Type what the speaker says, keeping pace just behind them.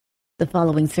The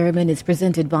following sermon is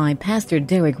presented by Pastor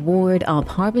Derek Ward of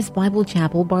Harvest Bible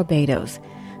Chapel, Barbados.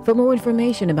 For more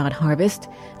information about Harvest,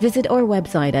 visit our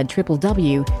website at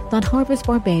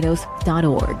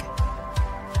www.harvestbarbados.org.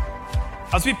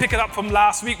 As we pick it up from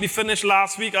last week, we finished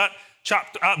last week at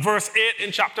verse 8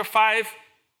 in chapter 5.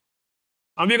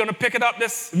 And we're going to pick it up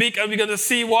this week and we're going to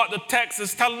see what the text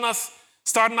is telling us,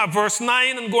 starting at verse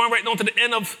 9 and going right down to the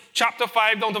end of chapter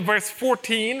 5, down to verse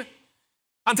 14.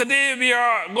 And today we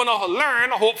are going to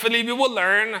learn, hopefully we will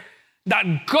learn,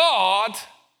 that God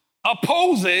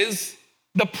opposes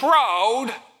the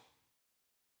proud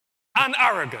and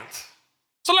arrogant.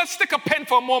 So let's stick a pen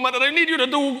for a moment, and I need you to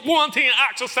do one thing and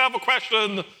ask yourself a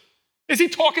question. Is he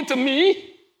talking to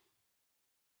me?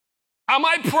 Am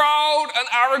I proud and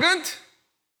arrogant?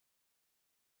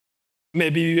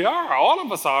 Maybe we are. All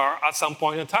of us are at some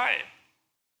point in time.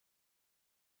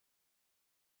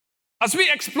 As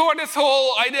we explore this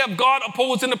whole idea of God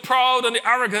opposing the proud and the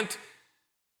arrogant,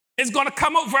 it's going to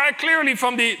come out very clearly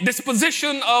from the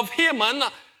disposition of Haman,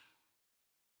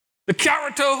 the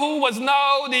character who was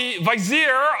now the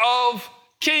vizier of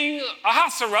King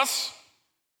Ahasuerus,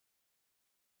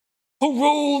 who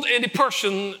ruled in the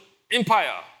Persian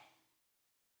Empire.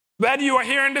 Whether you are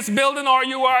here in this building or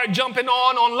you are jumping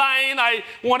online, I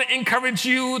want to encourage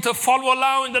you to follow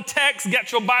along in the text,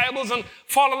 get your Bibles and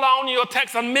follow along in your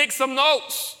text and make some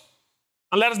notes.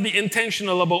 And let us be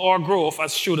intentional about our growth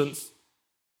as students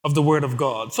of the Word of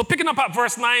God. So picking up at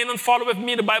verse 9 and follow with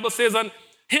me, the Bible says, and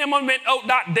Haman went out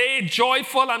that day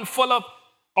joyful and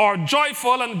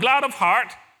glad of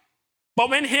heart.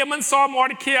 But when Haman saw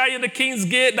Mordecai in the king's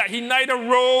gate, that he neither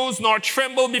rose nor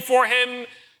trembled before him,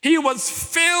 he was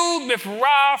filled with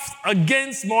wrath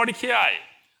against Mordecai.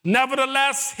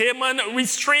 Nevertheless, Haman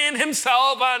restrained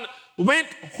himself and went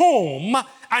home,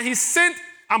 and he sent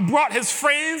and brought his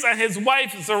friends and his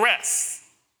wife Zeresh.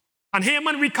 And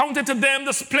Haman recounted to them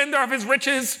the splendor of his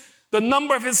riches, the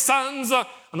number of his sons,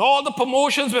 and all the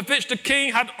promotions with which the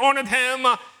king had honored him,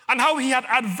 and how he had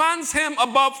advanced him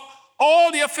above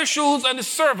all the officials and the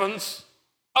servants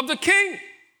of the king.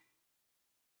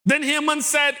 Then Haman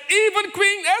said, even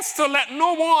Queen Esther, let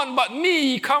no one but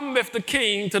me come with the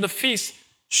king to the feast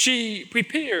she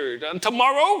prepared. And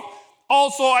tomorrow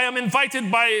also I am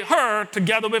invited by her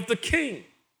together with the king.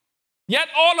 Yet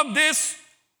all of this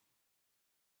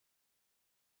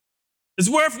is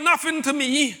worth nothing to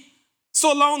me,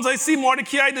 so long as I see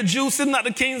Mordecai the Jew sitting at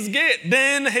the king's gate.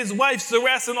 Then his wife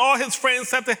Zeresh and all his friends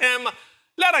said to him,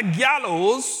 let a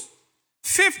gallows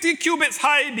 50 cubits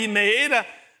high be made,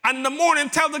 and in the morning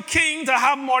tell the king to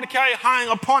have Mordecai hang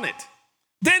upon it.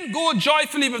 Then go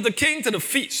joyfully with the king to the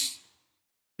feast.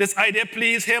 This idea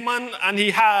pleased Haman, and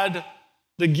he had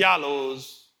the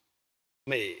gallows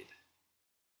made.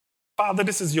 Father,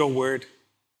 this is your word.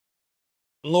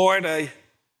 Lord, I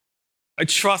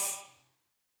trust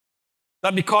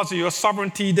that because of your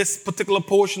sovereignty, this particular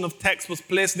portion of text was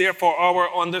placed there for our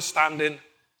understanding.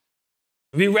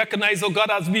 We recognize, oh God,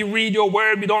 as we read your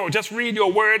word, we don't just read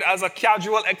your word as a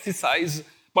casual exercise,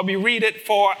 but we read it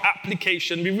for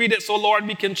application. We read it so, Lord,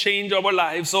 we can change our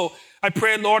lives. So I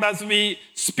pray, Lord, as we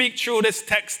speak through this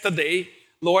text today,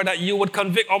 Lord, that you would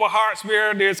convict our hearts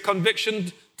where there's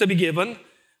conviction to be given.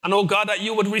 And, oh God, that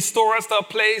you would restore us to a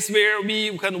place where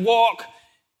we can walk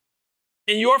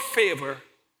in your favor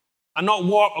and not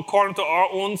walk according to our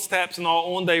own steps and our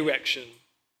own direction.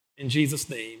 In Jesus'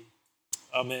 name,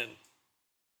 amen.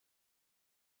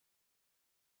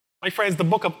 My friends, the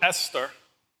book of Esther,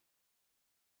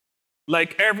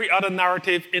 like every other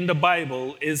narrative in the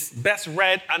Bible, is best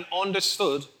read and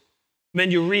understood when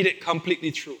you read it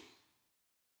completely through.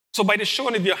 So by the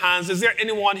showing of your hands, is there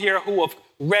anyone here who have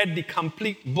read the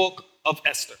complete book of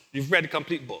Esther? You've read the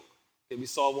complete book. Okay, we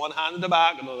saw one hand in the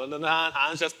back, another hand,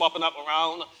 hands just popping up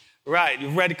around. Right,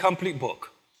 you've read the complete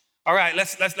book. All right,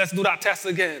 let's do that test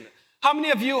again. How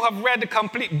many of you have read the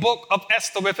complete book of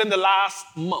Esther within the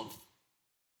last month?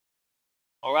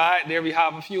 All right, there we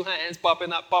have a few hands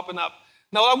popping up.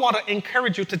 Now, I want to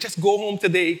encourage you to just go home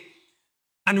today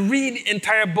and read the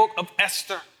entire book of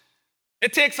Esther.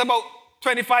 It takes about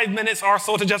 25 minutes or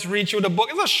so to just read through the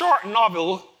book. It's a short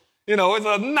novel, it's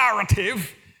a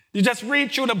narrative. You just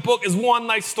read through the book. It's one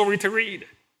nice story to read.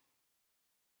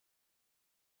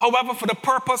 However, for the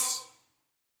purpose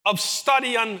of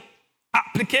study and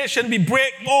application, we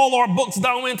break all our books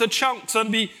down into chunks and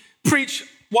we preach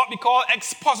what we call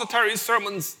expository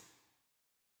sermons.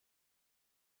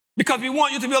 Because we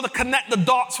want you to be able to connect the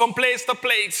dots from place to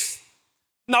place.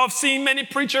 Now, I've seen many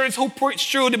preachers who preach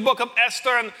through the book of Esther,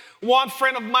 and one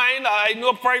friend of mine, I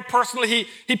know very personally,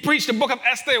 he preached the book of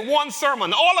Esther in one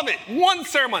sermon, all of it, one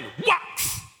sermon,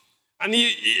 wax. And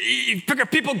you figure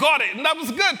people got it. And that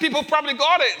was good. People probably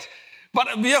got it. But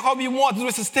how we want to do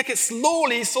is take it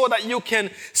slowly so that you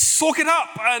can soak it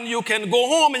up and you can go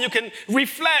home and you can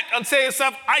reflect and say to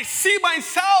yourself, I see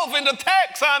myself in the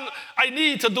text and I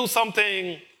need to do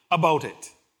something about it.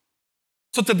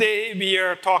 So today we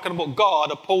are talking about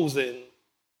God opposing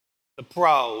the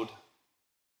proud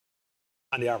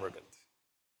and the arrogant.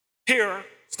 Here,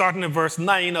 starting in verse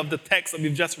 9 of the text that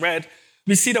we've just read,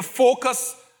 we see the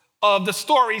focus of the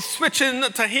story switching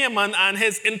to Haman and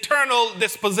his internal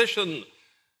disposition.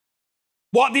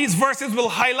 What these verses will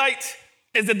highlight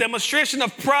is the demonstration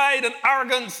of pride and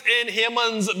arrogance in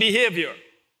Haman's behavior.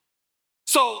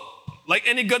 So, like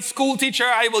any good school teacher,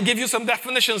 I will give you some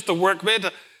definitions to work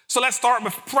with. So let's start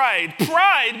with pride.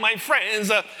 Pride, my friends,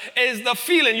 is the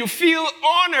feeling. You feel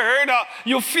honored.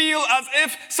 You feel as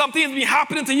if something has been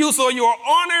happening to you. So you're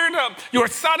honored, you're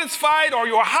satisfied, or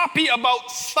you're happy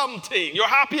about something. You're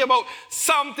happy about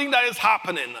something that is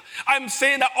happening. I'm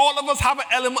saying that all of us have an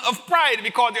element of pride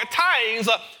because there are times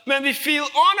when we feel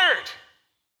honored.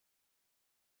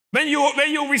 When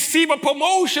you receive a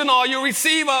promotion or you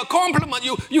receive a compliment,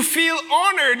 you feel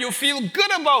honored, you feel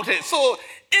good about it. So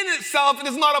in itself, it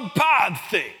is not a bad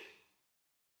thing.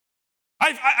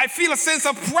 I feel a sense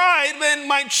of pride when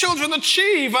my children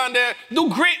achieve and they do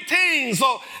great things.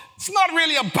 So it's not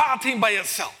really a bad thing by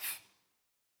itself.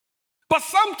 But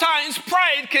sometimes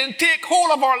pride can take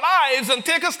hold of our lives and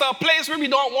take us to a place where we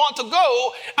don't want to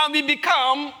go and we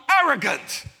become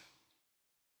arrogant.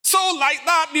 So like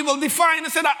that, we will define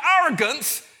and say that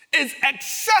arrogance is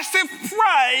excessive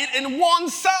pride in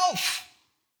oneself,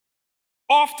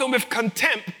 often with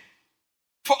contempt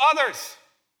for others.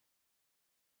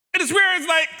 It is where it's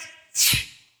like,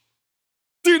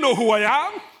 do you know who I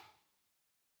am?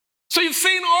 So you've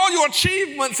seen all your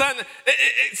achievements and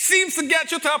it seems to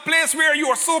get you to a place where you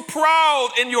are so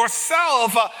proud in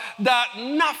yourself that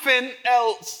nothing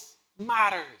else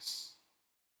matters.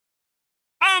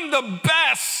 I'm the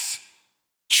best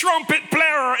trumpet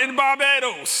player in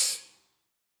Barbados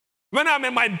when I'm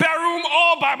in my bedroom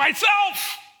all by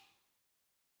myself.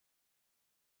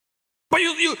 But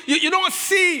you don't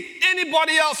see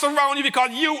anybody else around you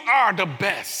because you are the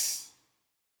best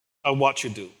at what you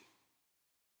do.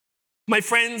 My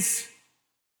friends,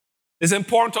 it's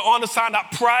important to understand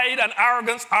that pride and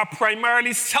arrogance are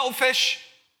primarily selfish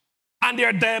and they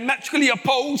are diametrically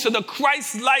opposed to the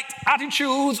Christ-like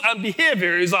attitudes and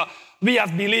behaviors we as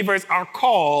believers are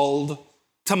called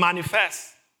to manifest.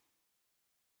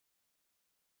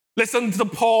 Listen to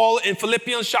Paul in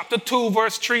Philippians chapter 2,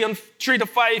 verse 3 to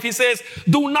 5. He says,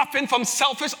 do nothing from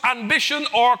selfish ambition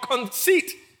or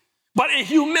conceit, but in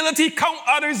humility count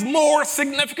others more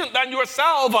significant than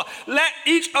yourself. Let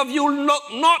each of you look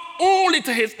not only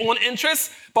to his own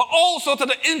interests, but also to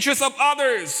the interests of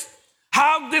others.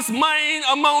 Have this mind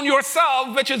among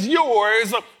yourself, which is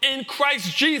yours in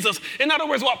Christ Jesus. In other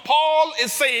words, what Paul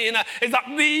is saying is that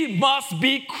we must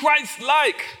be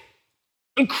Christ-like.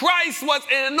 And Christ was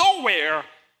in nowhere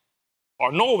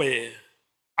or no way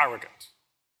arrogant.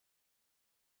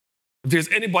 If there's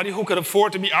anybody who could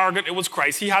afford to be arrogant, it was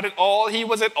Christ. He had it all. He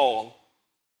was it all.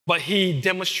 But he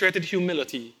demonstrated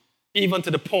humility even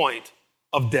to the point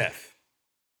of death.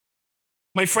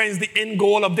 My friends, the end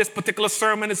goal of this particular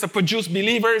sermon is to produce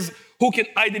believers who can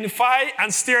identify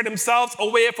and steer themselves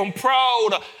away from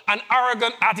proud and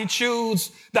arrogant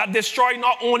attitudes that destroy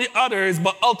not only others,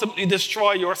 but ultimately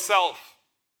destroy yourself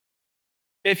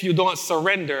if you don't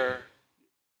surrender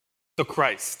to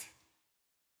Christ.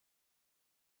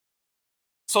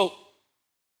 So,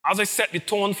 as I set the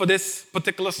tone for this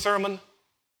particular sermon,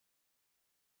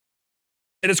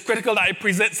 it is critical that I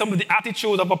present some of the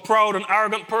attitudes of a proud and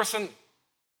arrogant person.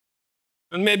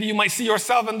 And maybe you might see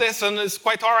yourself in this, and it's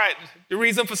quite all right. The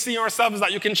reason for seeing yourself is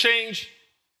that you can change.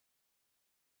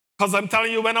 Because I'm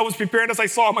telling you, when I was preparing this, I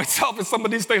saw myself in some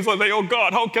of these things. I was like, oh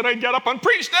God, how can I get up and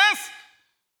preach this?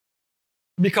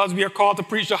 Because we are called to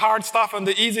preach the hard stuff and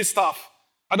the easy stuff.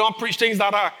 I don't preach things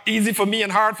that are easy for me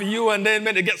and hard for you, and then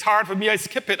when it gets hard for me, I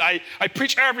skip it. I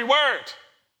preach every word.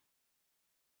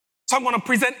 So I'm going to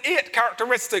present 8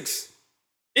 characteristics,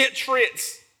 8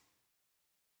 traits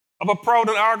of a proud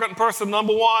and arrogant person.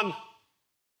 Number 1,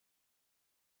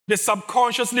 they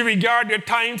subconsciously regard their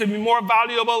time to be more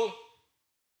valuable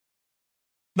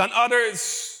than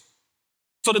others.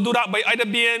 So they do that by either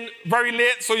being very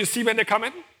late so you see when they're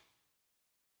coming,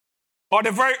 or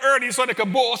they're very early so they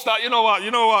can boast that, you know what,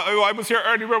 I was here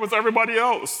early, where was everybody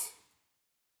else?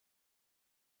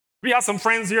 We had some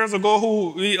friends years ago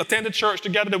who we attended church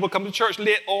together. They would come to church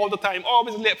late all the time,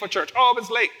 always late for church,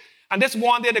 always late. And this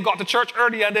one day they got to church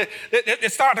early and they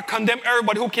started to condemn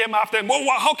everybody who came after them. Well,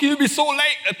 how can you be so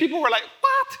late? And people were like,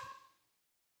 what?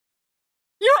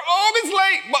 You're always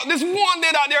late. But this one day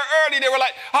that they're early, they were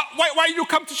like, why you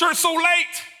come to church so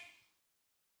late?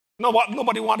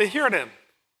 Nobody wanted to hear them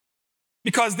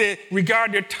because they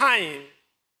regard their time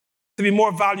to be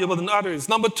more valuable than others.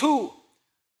 Number two,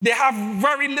 they have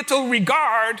very little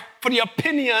regard for the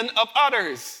opinion of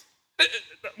others.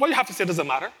 What you have to say doesn't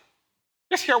matter.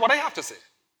 Just hear what I have to say.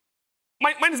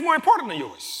 Mine is more important than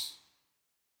yours.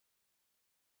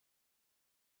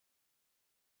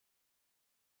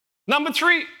 Number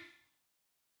three,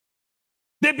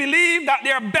 they believe that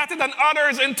they are better than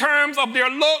others in terms of their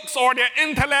looks or their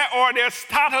intellect or their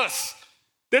status.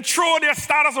 They throw their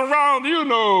status around. You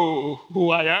know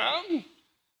who I am?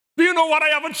 Do you know what I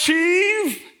have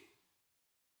achieved?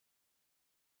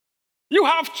 You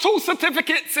have 2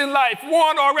 certificates in life,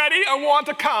 one already and one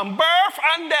to come, birth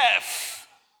and death.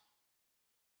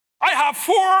 I have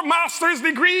 4 master's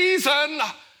degrees and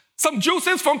some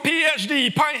juices from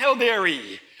PhD, Pine Hill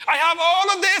Dairy. I have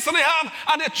all of this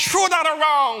and they throw that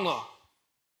around.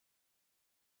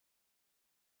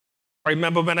 I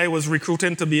remember when I was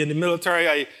recruiting to be in the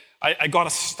military, I got a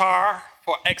star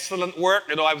for excellent work.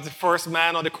 I was the first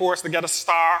man on the course to get a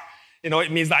star.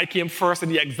 It means that I came first in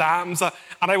the exams, and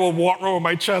I will walk around with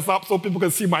my chest up so people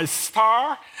can see my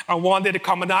star. And one day the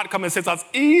commandant comes and says, as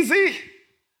easy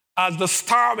as the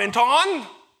star went on,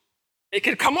 it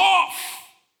could come off.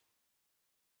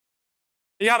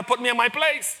 He had to put me in my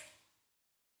place.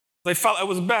 I felt I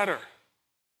was better.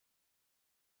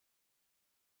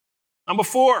 Number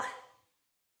 4,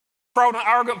 proud and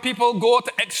arrogant people go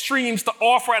to extremes to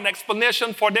offer an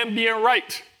explanation for them being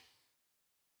right.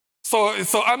 So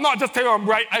I'm not just telling you I'm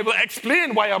right, I will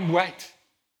explain why I'm right.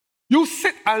 You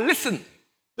sit and listen.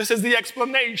 This is the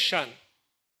explanation.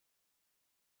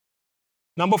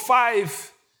 Number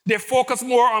 5, they focus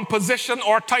more on position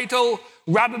or title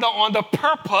rather than on the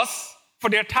purpose for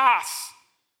their task.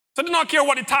 So they don't care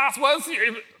what the task was.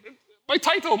 My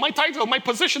title, my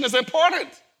position is important.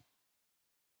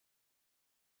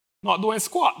 Not doing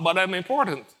squat, but I'm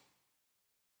important.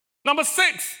 Number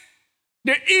 6,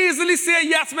 they easily say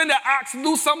yes when they're asked to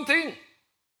do something.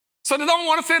 So they don't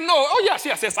want to say no. Oh, yes,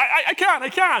 I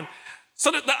can.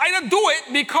 So they either do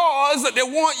it because they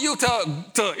want you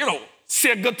to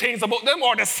say good things about them,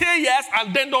 or they say yes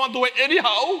and then don't do it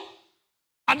anyhow.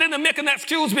 And then they make an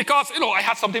excuse because, I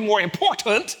had something more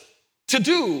important to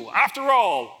do. After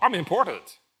all, I'm important.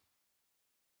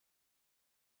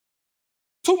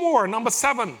 2 more, number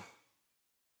 7.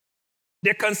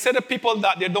 They consider people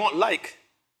that they don't like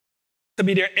to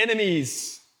be their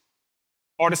enemies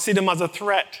or to see them as a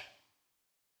threat.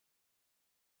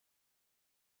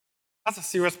 That's a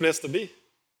serious place to be.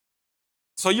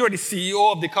 So you're the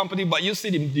CEO of the company, but you see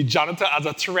the janitor as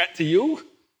a threat to you.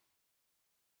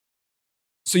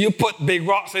 So you put big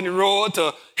rocks in the road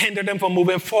to hinder them from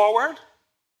moving forward.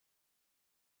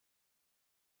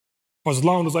 For as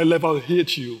long as I live, I'll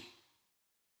hate you.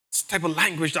 It's the type of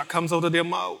language that comes out of their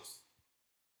mouths.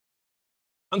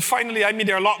 And finally,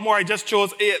 there are a lot more. I just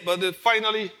chose 8, but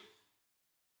finally,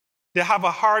 they have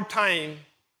a hard time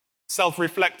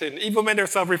self-reflecting. Even when they're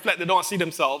self-reflect, they don't see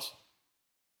themselves.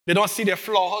 They don't see their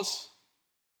flaws.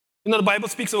 The Bible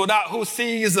speaks about that who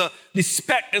sees the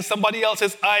speck in somebody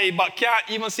else's eye but can't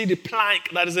even see the plank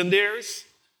that is in theirs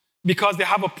because they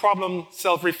have a problem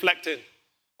self-reflecting.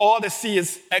 All they see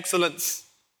is excellence.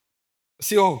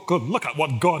 See, oh, good, look at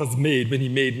what God has made when he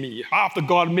made me. After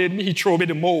God made me, he threw me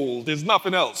the mold. There's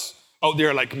nothing else out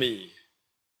there like me.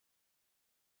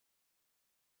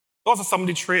 Those are some of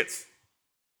the traits.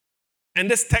 In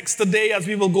this text today, as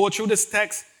we will go through this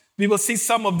text, we will see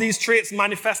some of these traits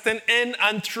manifesting in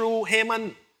and through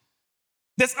Haman.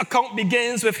 This account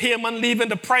begins with Haman leaving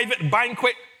the private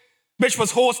banquet, which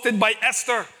was hosted by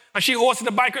Esther. And she hosted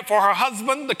the banquet for her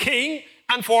husband, the king,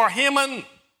 and for Haman.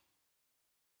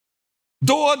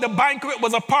 Though the banquet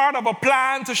was a part of a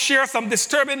plan to share some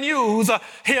disturbing news,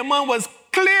 Haman was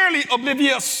clearly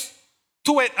oblivious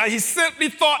to it. And he simply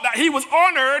thought that he was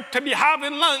honored to be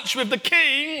having lunch with the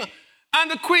king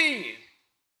and the queen.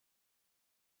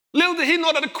 Little did he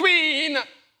know that the queen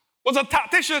was a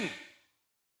tactician.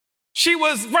 She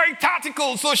was very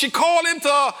tactical, so she called him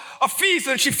to a feast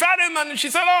and she fed him and she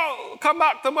said, oh, come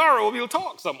back tomorrow, we'll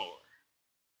talk some more.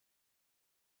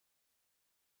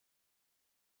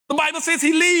 The Bible says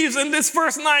he leaves in this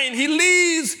verse 9. He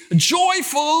leaves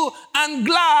joyful and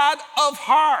glad of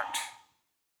heart.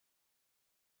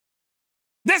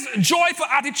 This joyful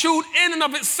attitude in and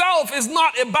of itself is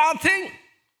not a bad thing.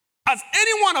 As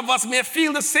any one of us may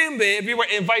feel the same way if we were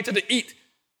invited to eat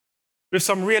with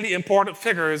some really important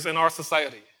figures in our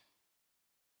society.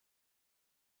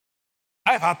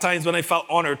 I've had times when I felt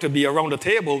honored to be around the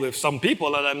table with some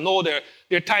people, and I know there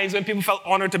are times when people felt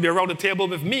honored to be around the table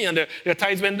with me, and there are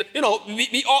times when,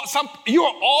 you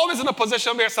are always in a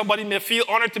position where somebody may feel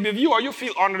honored to be with you, or you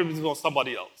feel honored to be with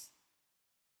somebody else.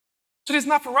 So there's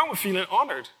nothing wrong with feeling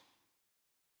honored.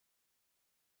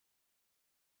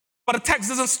 But the text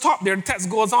doesn't stop there. The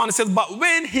text goes on. It says, but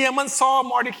when Haman saw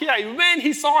Mordecai, when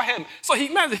he saw him, so he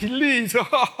leaves,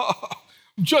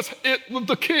 just it with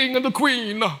the king and the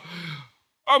queen.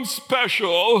 I'm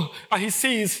special. And he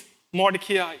sees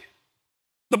Mordecai.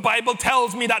 The Bible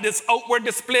tells me that this outward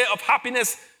display of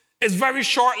happiness is very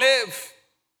short-lived.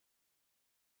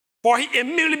 For he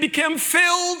immediately became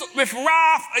filled with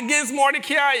wrath against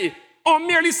Mordecai on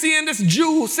merely seeing this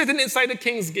Jew sitting inside the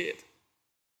king's gate.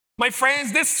 My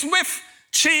friends, this swift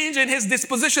change in his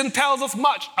disposition tells us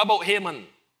much about Haman.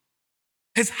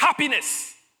 His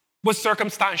happiness was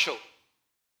circumstantial.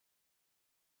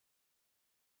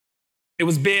 It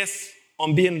was based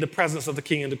on being in the presence of the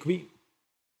king and the queen.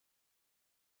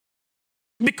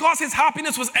 Because his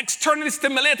happiness was externally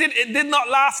stimulated, it did not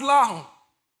last long.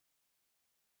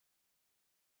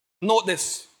 Note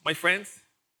this, my friends.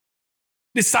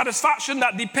 The satisfaction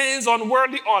that depends on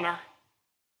worldly honor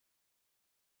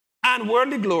and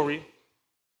worldly glory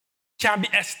can be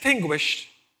extinguished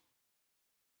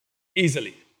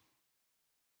easily.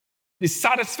 The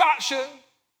satisfaction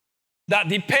that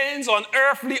depends on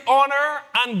earthly honor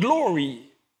and glory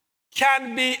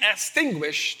can be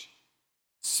extinguished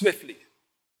swiftly,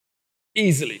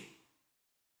 easily.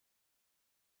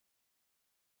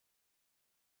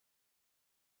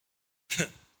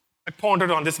 I pondered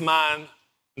on this man,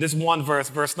 this one verse,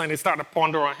 verse 9. I started to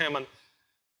ponder on him, and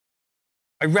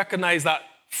I recognized that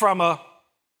from a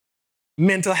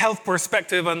mental health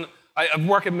perspective, and I've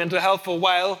worked in mental health for a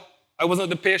while. I wasn't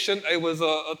the patient, I was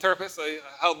a therapist. I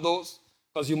helped those,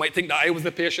 because you might think that I was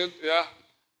the patient, yeah.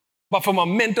 But from a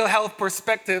mental health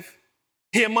perspective,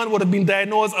 Haman would have been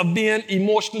diagnosed of being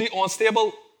emotionally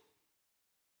unstable.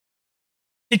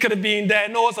 He could have been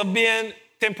diagnosed of being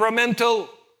temperamental,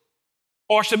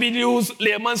 or should we use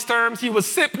layman's terms, he was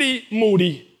simply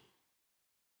moody.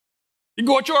 You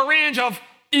go through a range of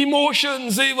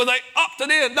emotions. He was like up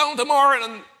today and down tomorrow.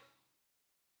 And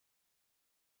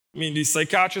the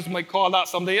psychiatrists might call that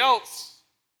something else.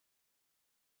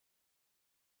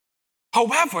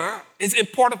 However, it's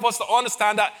important for us to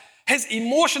understand that his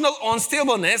emotional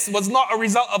unstableness was not a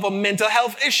result of a mental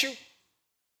health issue.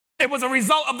 It was a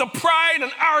result of the pride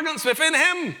and arrogance within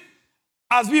him,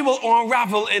 as we will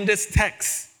unravel in this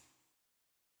text.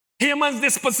 Haman's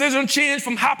disposition changed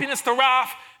from happiness to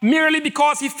wrath merely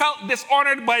because he felt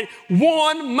dishonored by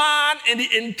one man in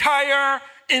the entire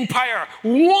empire.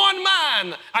 One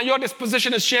man, and your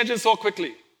disposition is changing so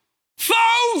quickly.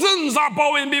 Thousands are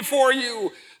bowing before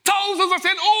you. Thousands are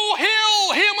saying, oh,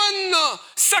 hail Haman,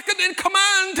 second in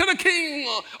command to the king.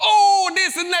 Oh,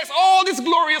 this and next, all this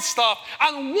glorious stuff.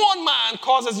 And one man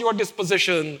causes your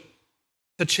disposition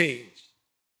to change.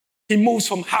 He moves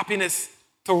from happiness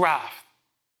to wrath.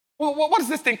 Well, what is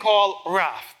this thing called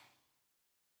wrath?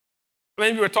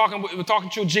 When we were talking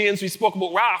through James, we spoke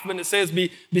about wrath when it says be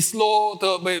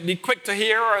quick to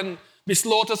hear and be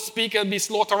slow to speak and be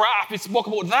slow to wrath. We spoke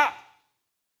about that.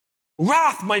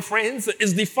 Wrath, my friends,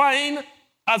 is defined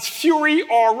as fury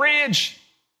or rage.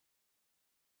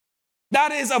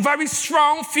 That is a very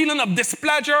strong feeling of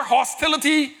displeasure,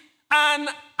 hostility, and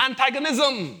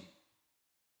antagonism.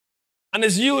 And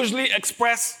is usually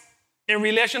expressed in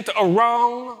relation to a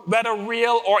wrong, whether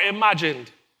real or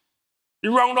imagined. The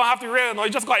wrong don't have to be real. No,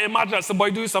 you just got to imagine that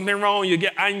somebody do something wrong, you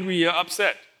get angry, you're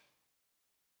upset.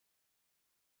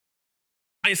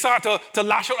 And you start to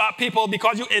lash out at people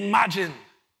because you imagine.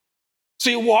 So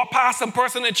you walk past some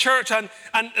person in church and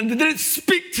they didn't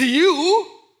speak to you.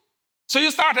 So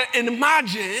you start to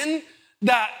imagine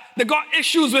that they got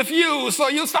issues with you. So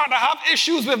you start to have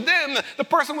issues with them. The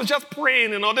person was just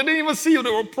praying, They didn't even see you,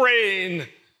 they were praying.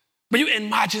 But you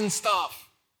imagine stuff.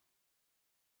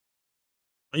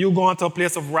 And you go into a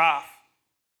place of wrath.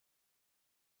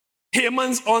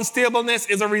 Haman's unstableness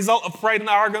is a result of pride and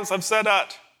arrogance. I've said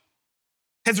that.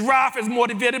 His wrath is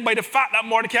motivated by the fact that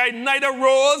Mordecai neither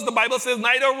rose, the Bible says,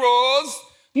 neither rose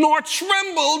nor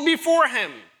trembled before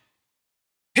him.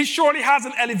 He surely has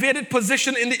an elevated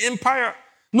position in the empire.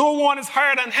 No one is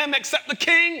higher than him except the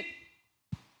king.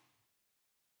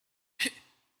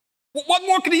 What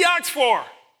more could he ask for?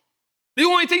 The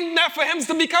only thing left for him is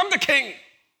to become the king.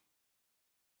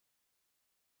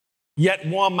 Yet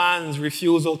one man's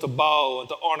refusal to bow and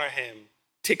to honor him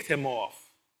ticked him off.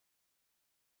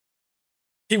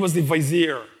 He was the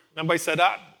vizier. Remember I said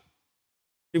that?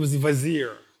 He was the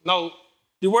vizier. Now,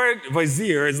 the word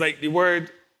vizier is like the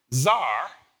word czar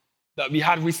that we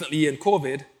had recently in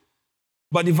COVID.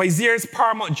 But the vizier's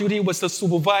paramount duty was to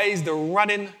supervise the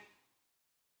running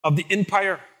of the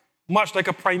empire, much like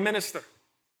a prime minister,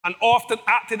 and often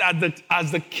acted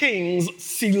as the king's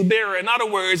seal bearer. In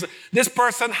other words, this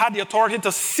person had the authority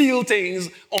to seal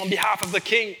things on behalf of the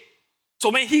king. So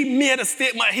when he made a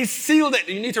statement, he sealed it.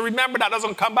 You need to remember that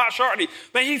doesn't come back shortly.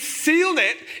 When he sealed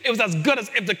it, it was as good as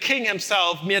if the king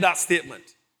himself made that statement.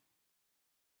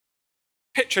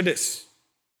 Picture this.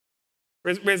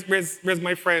 Where's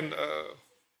my friend?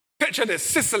 Picture this,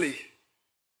 Sicily.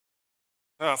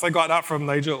 So I got that from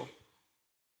Nigel,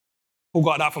 who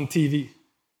got that from TV.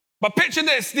 But picture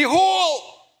this, the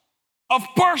whole of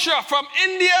Persia, from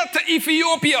India to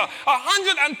Ethiopia,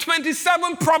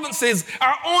 127 provinces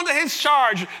are under his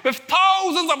charge, with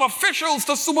thousands of officials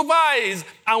to supervise,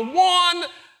 and one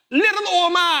little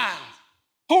old man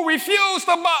who refused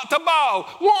to bow.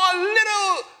 One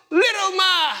little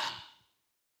man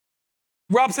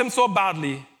rubs him so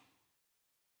badly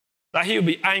that he will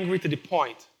be angry to the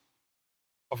point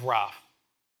of wrath.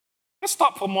 Let's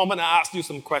stop for a moment and ask you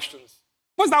some questions.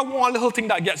 What's that one little thing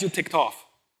that gets you ticked off?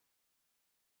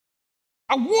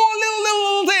 A one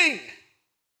little thing.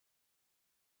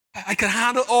 I can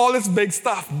handle all this big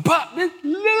stuff, but this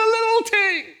little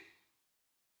thing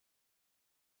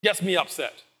gets me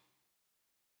upset.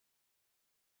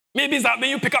 Maybe it's that when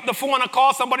you pick up the phone and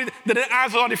call somebody that didn't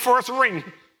answer on the first ring.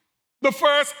 The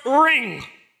first ring.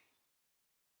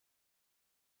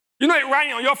 You know it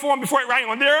rang on your phone before it rang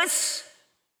on theirs?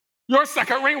 Your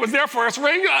second ring was their first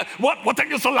ring? What took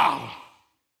you so long?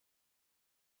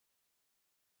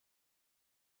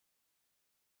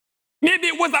 Maybe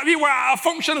it was that we were at a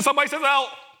function and somebody said, well,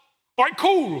 all right,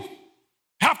 cool.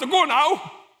 Have to go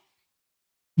now.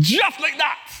 Just like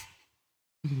that.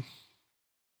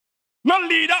 Not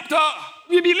lead up to,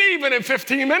 we'll be leaving in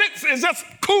 15 minutes. It's just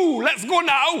cool, let's go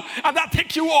now. And that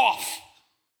takes you off.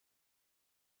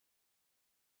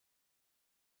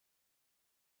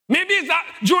 Maybe it's that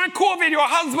during COVID, your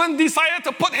husband decided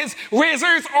to put his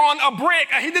razors on a break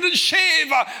and he didn't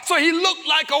shave, so he looked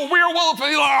like a werewolf.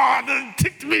 And that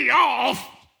ticked me off.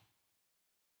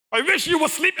 I wish you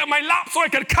would sleep in my lap so I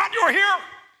could cut your hair.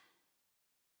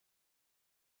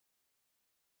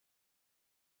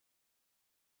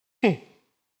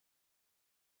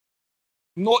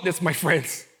 Note this, my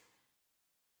friends.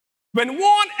 When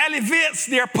one elevates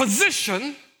their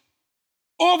position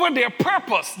over their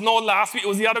purpose. No, last week it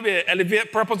was the other way,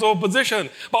 elevate purpose over position.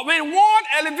 But when one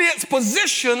elevates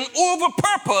position over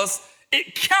purpose,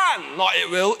 it can, not it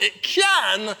will, it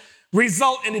can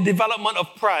result in the development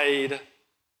of pride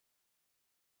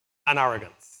and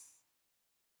arrogance.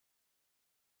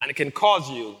 And it can cause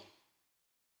you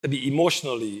to be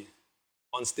emotionally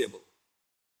unstable.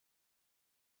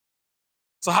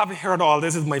 So having heard all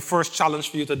this, is my first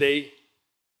challenge for you today.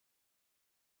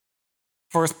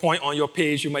 First point on your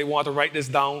page, you might want to write this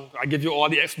down. I give you all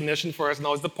the explanation first,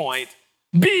 now is the point.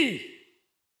 Be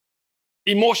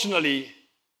emotionally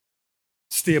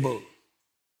stable.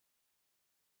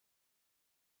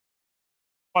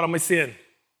 What am I saying?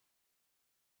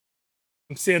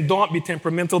 I'm saying don't be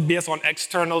temperamental based on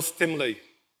external stimuli.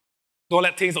 Don't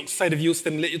let things outside of you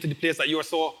stimulate you to the place that you are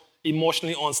so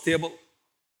emotionally unstable.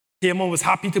 Haman was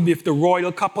happy to be with the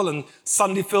royal couple and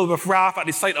suddenly filled with wrath at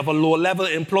the sight of a low-level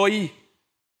employee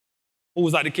who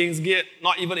was at the king's gate,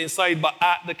 not even inside, but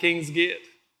at the king's gate.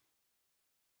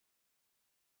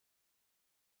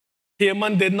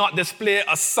 Haman did not display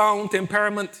a sound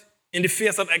temperament in the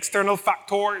face of external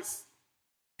factors.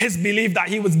 His belief that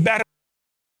he was better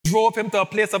drove him to a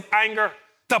place of anger,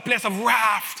 to a place of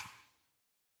wrath.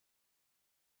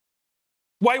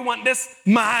 Why won't this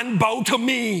man bow to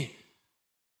me?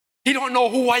 He don't know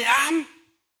who I am.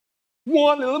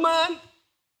 One little man.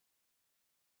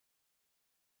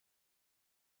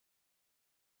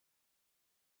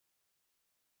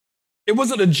 It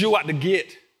wasn't a Jew at the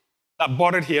gate that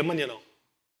bothered Haman, you know.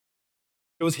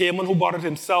 It was Haman who bothered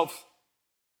himself.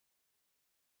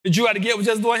 The Jew at the gate was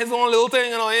just doing his own little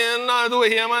thing, you know, he had nothing to do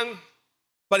with Haman.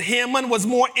 But Haman was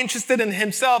more interested in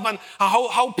himself and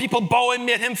how people bowing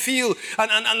made him feel.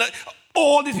 And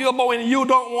all these people bowing, you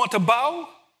don't want to bow?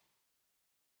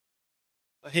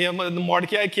 Haman and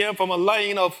Mordecai came from a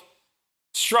line of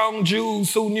strong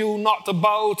Jews who knew not to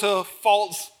bow to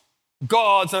false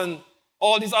gods and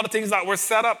all these other things that were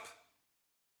set up.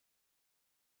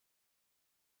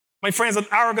 My friends, an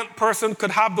arrogant person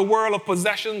could have the world of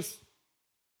possessions,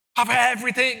 have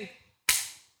everything,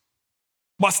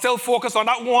 but still focus on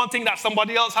that one thing that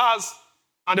somebody else has,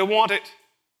 and they want it.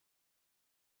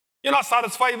 You're not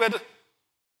satisfied with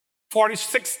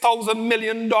 $46,000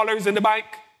 million in the bank.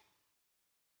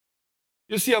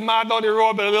 You see a man down the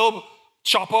road with a little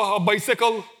chopper, a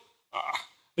bicycle.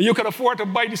 You can afford to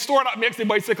buy the store that makes the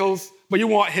bicycles, but you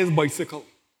want his bicycle.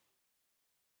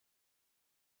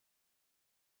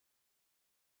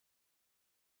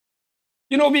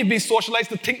 You know, we've been socialized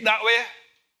to think that way.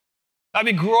 That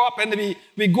we grow up and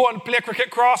we go and play cricket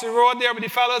across the road there with the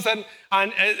fellas, and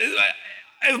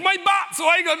it's my bat, so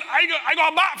I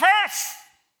got bat first.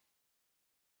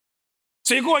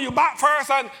 So you go and you bat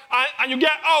first, and you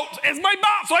get out. It's my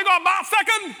bat, so I got bat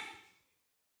second.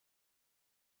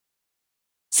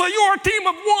 So you're a team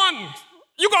of one.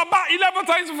 You got bat 11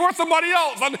 times before somebody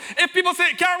else. And if people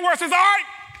say it can't work, says, all right,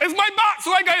 it's my bat,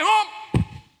 so I got home.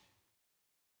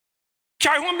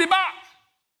 Carry home the bat.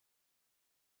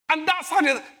 And that's how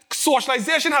the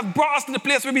socialization has brought us to the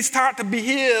place where we start to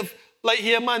behave like,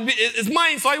 here, man, it's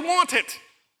mine, so I want it.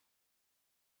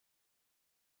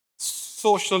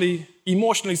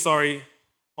 Emotionally,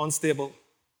 unstable.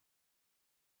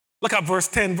 Look at verse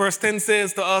 10. Verse 10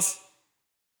 says to us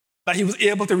that he was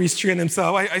able to restrain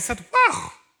himself. I said,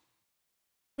 wow.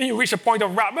 When you reach a point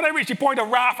of wrath, when I reach the point of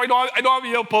wrath, I don't have to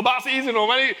be able to pull back. It's easy, you know.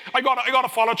 I gotta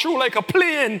follow through like a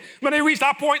plane. When I reach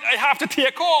that point, I have to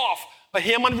take off. But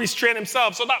Haman restrained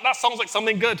himself. So that sounds like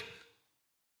something good.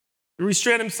 He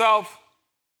restrained himself.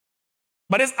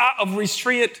 But this act of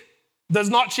restraint does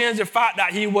not change the fact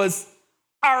that he was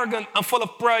arrogant and full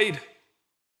of pride.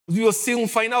 We will soon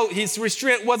find out his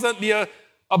restraint wasn't the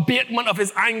abatement of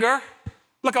his anger.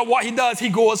 Look at what he does. He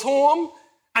goes home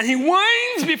and he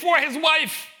whines before his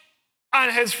wife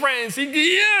and his friends. Imagine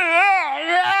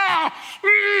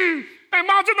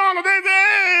all of this.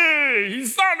 Hey!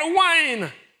 He's starting to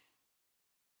whine.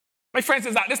 My friend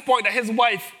says at this point that his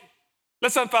wife,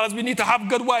 listen, fellas, we need to have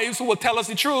good wives who will tell us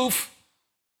the truth.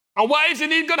 And wives, you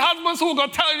need good husbands who are going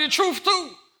to tell you the truth too.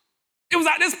 It was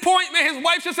at this point where his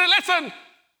wife just said, listen,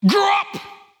 grow up.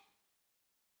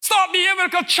 Stop behaving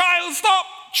like a child. Stop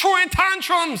throwing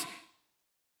tantrums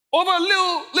over a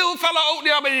little fella out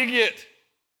there by the gate.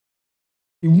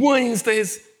 He whines to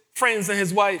his friends and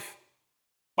his wife.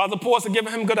 But as opposed to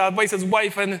giving him good advice, his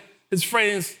wife and his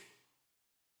friends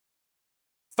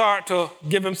start to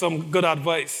give him some good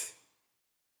advice.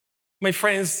 My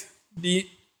friends, we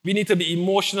need to be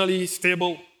emotionally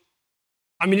stable.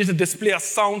 And we need to display a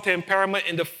sound temperament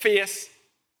in the face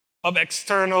of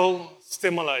external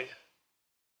stimuli.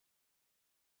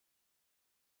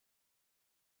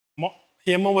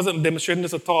 Haman wasn't demonstrating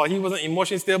this at all. He wasn't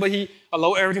emotionally stable. He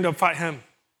allowed everything to affect him.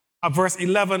 At verse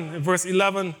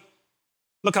 11,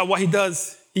 look at what he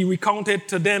does. He recounted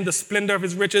to them the splendor of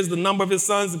his riches, the number of his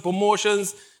sons, the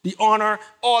promotions, the honor,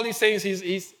 all these things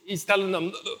he's telling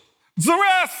them.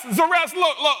 Zeresh,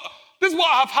 look, this is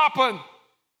what have happened.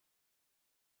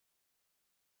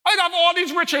 I have all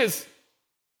these riches.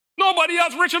 Nobody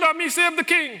else richer than me save the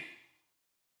king.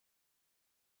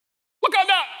 Look at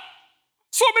that.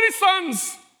 So many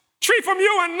sons. 3 from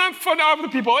you and none from the other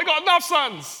people. I got enough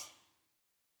sons.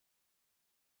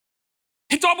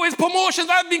 He talked about his promotions.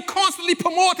 I've been constantly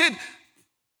promoted.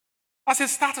 That's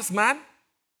his status, man.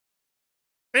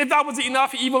 If that wasn't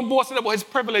enough, he even boasted about his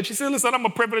privilege. He said, listen, I'm a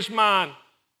privileged man.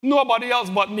 Nobody else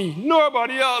but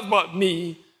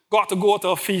me got to go to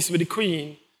a feast with the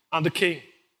queen and the king.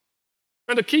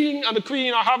 When the king and the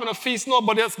queen are having a feast,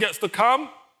 nobody else gets to come,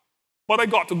 but I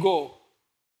got to go.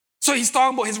 So he's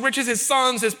talking about his riches, his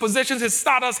sons, his positions, his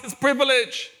status, his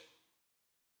privilege.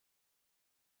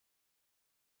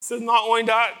 He says, not only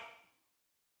that,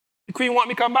 the queen want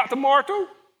me to come back tomorrow too.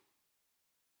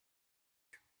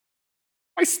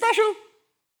 I'm special.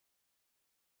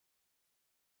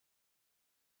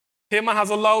 Haman has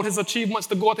allowed his achievements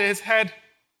to go to his head.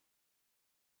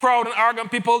 Proud and arrogant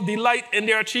people delight in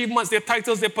their achievements, their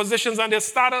titles, their positions, and their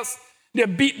status. They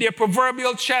beat their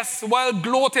proverbial chests while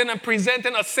gloating and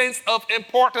presenting a sense of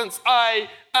importance. I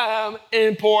am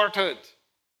important.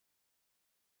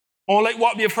 Unlike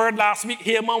what we have heard last week,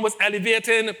 Haman was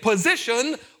elevating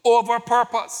position over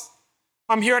purpose.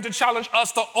 I'm here to challenge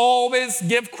us to always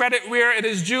give credit where it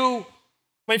is due.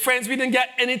 My friends, we didn't get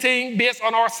anything based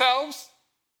on ourselves.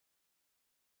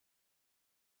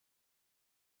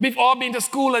 We've all been to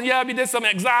school and we did some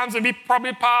exams and we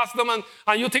probably passed them and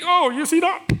you think, oh, you see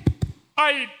that?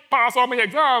 I passed all my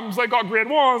exams, I got grade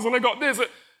 1s and I got this.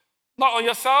 Not on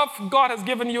yourself. God has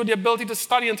given you the ability to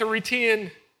study and to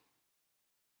retain.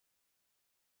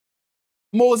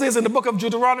 Moses, in the book of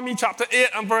Deuteronomy, chapter 8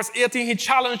 and verse 18, he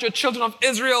challenged the children of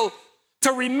Israel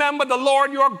to remember the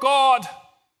Lord your God,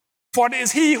 for it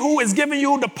is he who is giving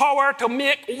you the power to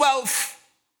make wealth,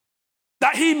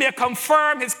 that he may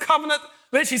confirm his covenant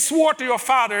which he swore to your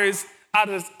fathers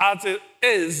as it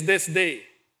is this day.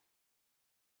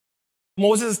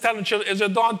 Moses is telling the children of Israel,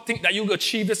 don't think that you can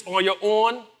achieve this on your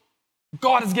own.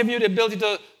 God has given you the ability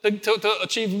to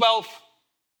achieve wealth.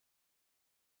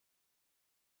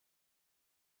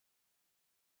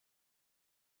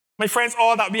 My friends,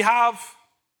 all that we have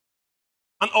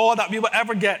and all that we will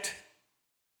ever get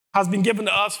has been given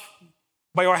to us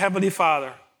by our Heavenly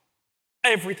Father.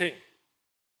 Everything.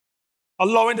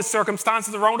 Allowing the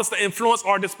circumstances around us to influence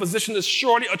our disposition is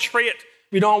surely a trait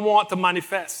we don't want to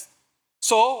manifest.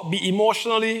 So, be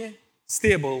emotionally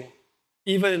stable,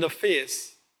 even in the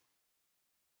face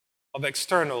of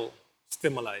external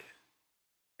stimuli.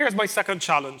 Here's my second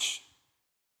challenge.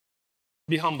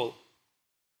 Be humble.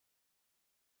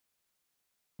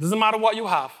 Doesn't matter what you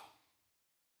have.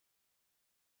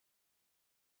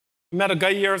 I met a guy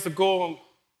years ago, an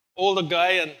older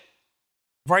guy and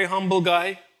very humble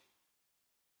guy.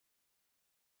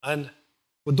 And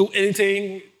would do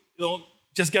anything,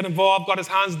 just get involved, got his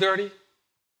hands dirty.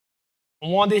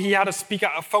 And one day he had to speak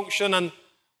at a function, and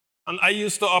I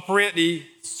used to operate the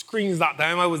screens that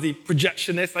time. I was the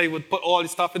projectionist. I would put all the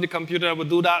stuff in the computer. I would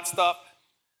do that stuff.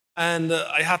 And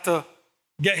I had to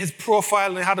get his profile,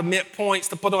 and I had to make points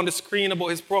to put on the screen about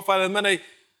his profile. And when I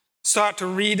started to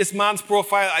read this man's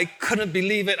profile, I couldn't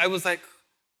believe it. I was like,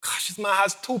 gosh, this man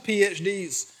has 2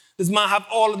 PhDs. This man had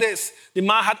all of this. The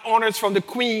man had honors from the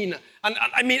Queen. And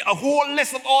I mean, a whole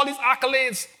list of all these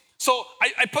accolades. So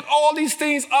I put all these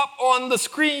things up on the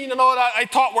screen and all that I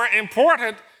thought were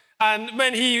important. And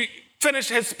when he finished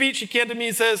his speech, he came to me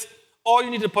and says, all you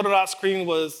need to put on that screen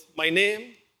was my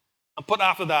name, and put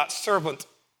after that, servant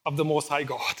of the Most High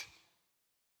God.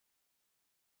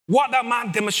 What that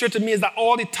man demonstrated to me is that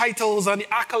all the titles and the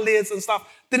accolades and stuff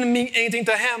didn't mean anything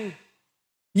to him.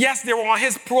 Yes, they were on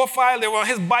his profile, they were on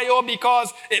his bio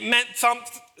because it meant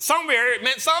somewhere, it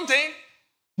meant something.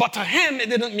 But to him, it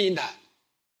didn't mean that.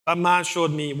 That man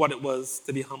showed me what it was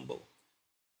to be humble.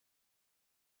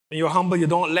 When you're humble, you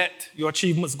don't let your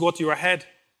achievements go to your head.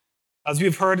 As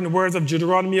we've heard in the words of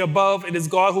Deuteronomy above, it is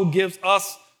God who gives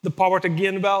us the power to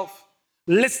gain wealth.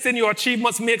 Listing your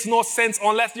achievements makes no sense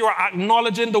unless you are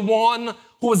acknowledging the one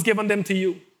who has given them to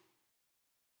you.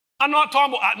 I'm not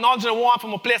talking about acknowledging one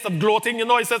from a place of gloating.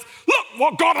 He says, look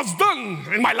what God has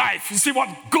done in my life. You see what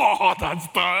God has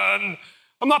done.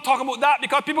 I'm not talking about that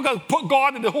because people can put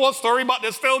God in the whole story, but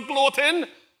they're still gloating.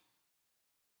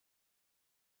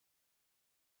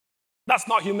 That's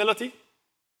not humility.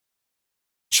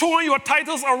 Throwing your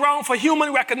titles around for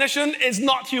human recognition is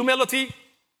not humility.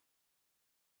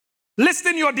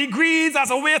 Listing your degrees as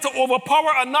a way to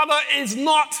overpower another is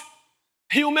not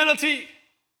humility.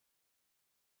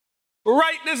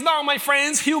 Write this down, my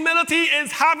friends. Humility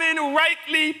is having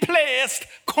rightly placed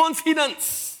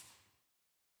confidence.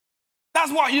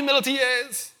 That's what humility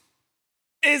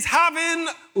is having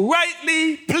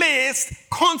rightly placed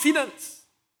confidence.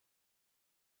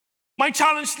 My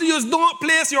challenge to you is don't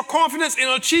place your confidence in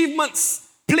achievements.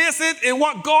 Place it in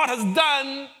what God has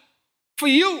done for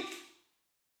you.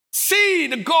 See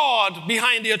the God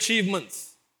behind the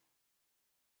achievements.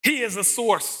 He is the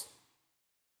source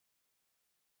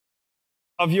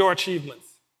of your achievements.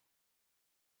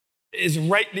 It is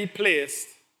rightly placed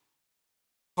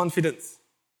confidence.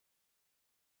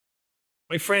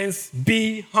 My friends,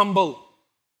 be humble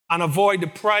and avoid the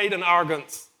pride and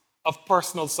arrogance of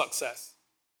personal success.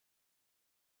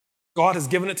 God has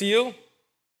given it to you.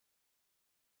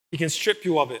 He can strip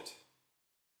you of it,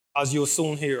 as you'll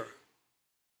soon hear.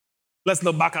 Let's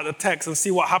look back at the text and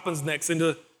see what happens next. In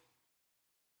the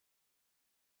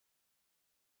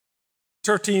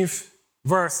 13th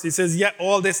verse, he says, yet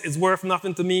all this is worth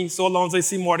nothing to me, so long as I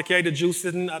see Mordecai the Jew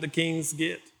sitting at the king's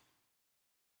gate.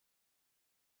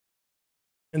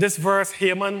 In this verse,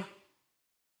 Haman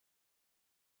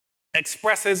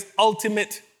expresses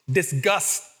ultimate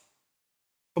disgust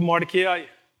for Mordecai.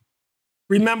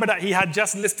 Remember that he had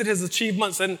just listed his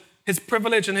achievements and his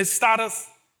privilege and his status.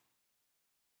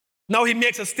 Now he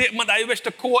makes a statement that I wish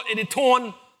to quote in the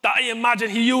tone that I imagine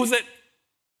he used it.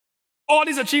 All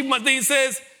these achievements, then he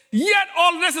says, yet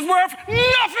all of this is worth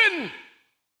nothing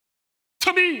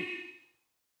to me.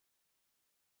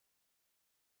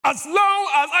 As long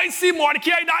as I see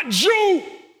Mordecai, that Jew,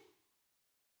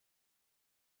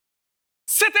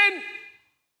 sitting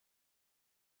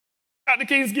at the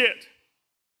king's gate.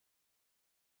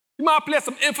 You might place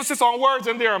some emphasis on words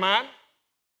in there, man.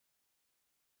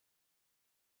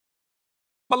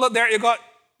 But look there, you got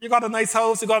a nice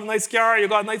house, you got a nice car, you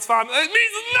got a nice family. It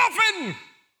means nothing.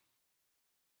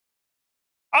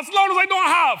 As long as I don't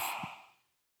have.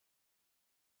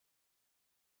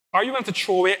 Are you going to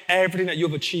throw away everything that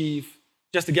you've achieved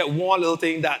just to get one little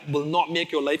thing that will not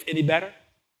make your life any better?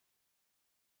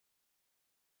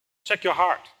 Check your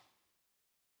heart.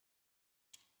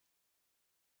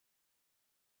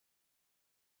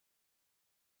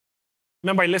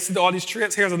 Remember, I listed all these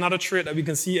traits. Here's another trait that we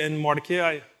can see in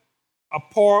Mordecai. A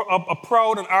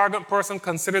proud and arrogant person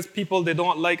considers people they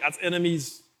don't like as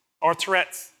enemies or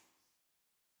threats.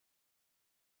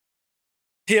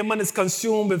 Haman is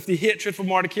consumed with the hatred for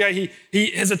Mordecai.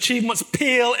 His achievements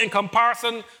pale in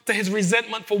comparison to his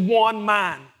resentment for one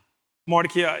man,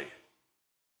 Mordecai.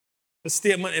 The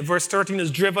statement in verse 13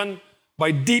 is driven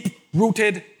by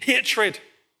deep-rooted hatred.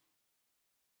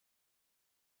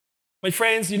 My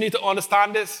friends, you need to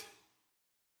understand this.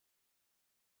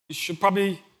 You should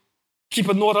probably keep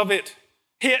a note of it.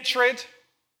 Hatred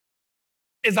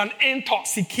is an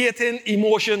intoxicating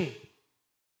emotion.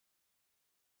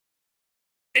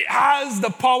 It has the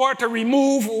power to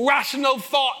remove rational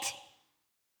thought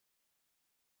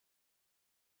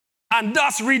and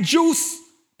thus reduce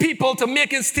people to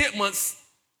making statements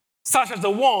such as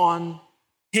the one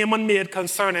Haman made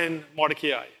concerning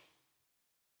Mordecai.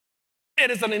 It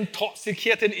is an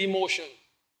intoxicating emotion.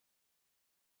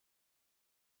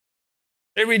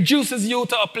 It reduces you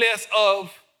to a place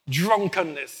of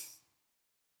drunkenness.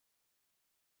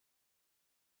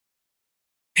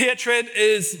 Hatred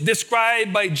is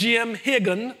described by G.M.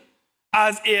 Hagan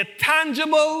as a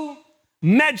tangible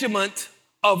measurement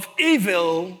of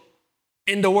evil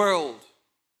in the world.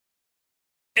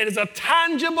 It is a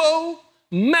tangible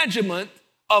measurement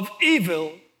of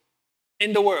evil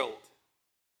in the world.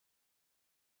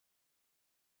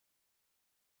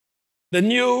 The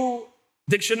New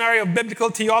Dictionary of Biblical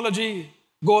Theology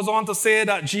goes on to say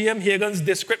that G.M. Hagan's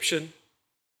description,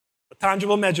 a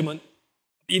tangible measurement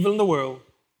of evil in the world,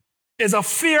 is a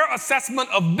fair assessment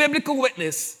of biblical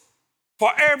witness,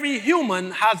 for every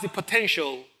human has the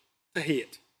potential to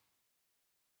hate.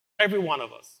 Every one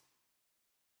of us.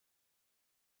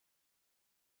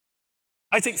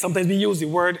 I think sometimes we use the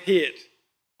word hate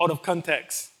out of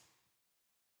context.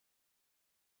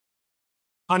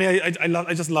 Honey,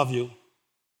 I just love you.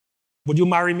 Would you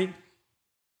marry me?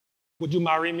 Would you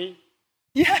marry me?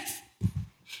 Yes.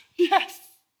 Yes.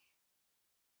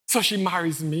 So she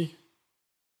marries me.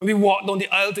 We walk down the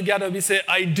aisle together, we say,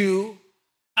 I do,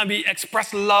 and we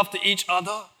express love to each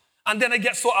other. And then I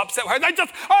get so upset with her,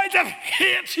 I just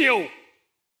hate you.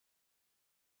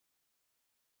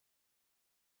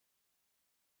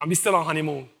 And we still on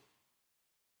honeymoon.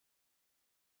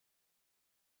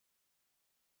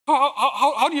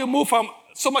 How do you move from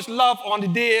so much love on the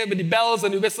day with the bells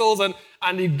and the whistles and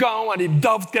the gown and the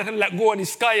doves getting let go in the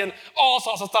sky and all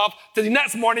sorts of stuff, to the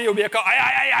next morning you wake up,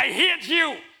 I hate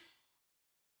you.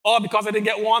 All because I didn't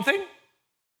get one thing?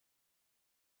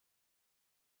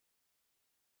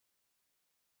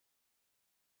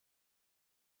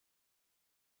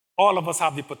 All of us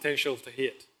have the potential to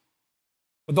hate.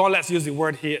 But don't let's use the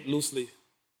word hate loosely.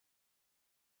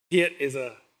 Hate is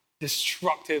a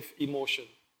destructive emotion.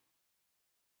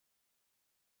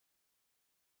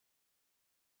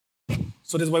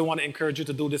 So this is what I want to encourage you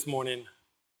to do this morning.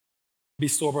 Be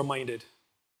sober-minded.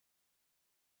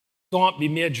 Don't be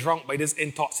made drunk by this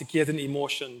intoxicating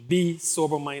emotion. Be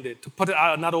sober-minded. To put it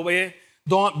another way,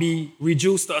 don't be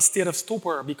reduced to a state of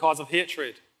stupor because of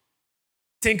hatred.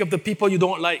 Think of the people you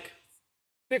don't like.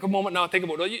 Take a moment now, think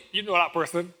about, you know that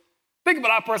person. Think about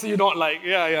that person you don't like.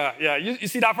 Yeah. You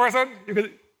see that person? You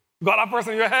got that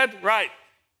person in your head? Right.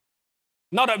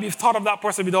 Now that we've thought of that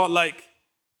person we don't like,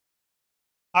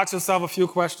 ask yourself a few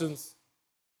questions.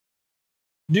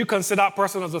 Do you consider that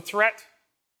person as a threat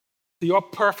to your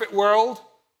perfect world?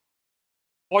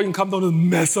 Or you can come down and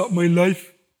mess up my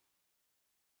life?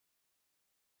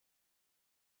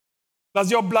 Does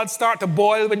your blood start to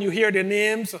boil when you hear their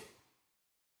names?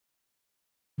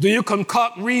 Do you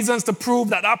concoct reasons to prove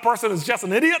that that person is just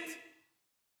an idiot?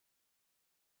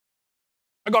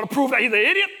 I got to prove that he's an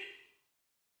idiot?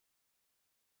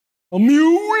 A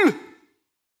mule?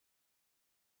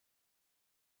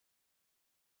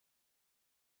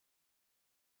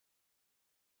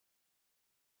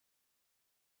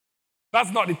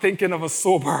 That's not the thinking of a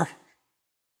sober-minded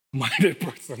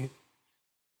person.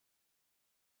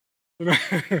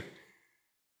 Let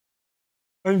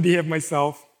me behave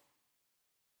myself.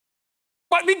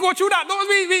 But we go through that. Don't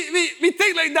we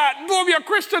think like that. Though we are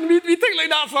Christian, we think like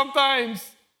that sometimes.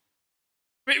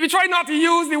 We try not to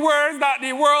use the words that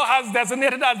the world has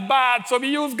designated as bad, so we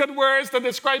use good words to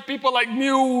describe people like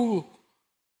mule,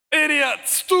 idiot,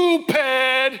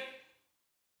 stupid.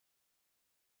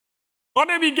 Or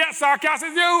then we get sarcastic.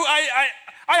 I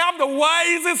have the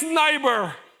wisest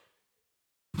neighbor.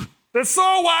 They're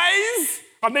so wise,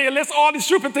 And they list all the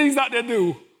stupid things that they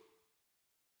do.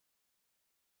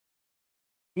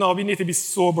 No, we need to be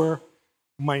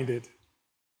sober-minded.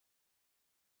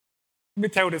 Let me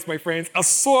tell you this, my friends. A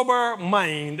sober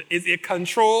mind is a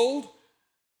controlled,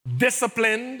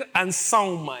 disciplined, and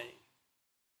sound mind.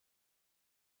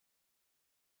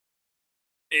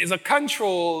 It is a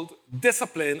controlled,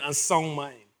 disciplined, and sound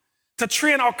mind. To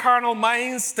train our carnal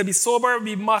minds to be sober,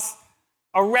 we must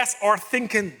arrest our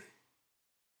thinking.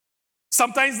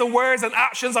 Sometimes the words and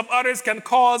actions of others can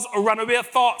cause runaway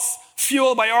thoughts,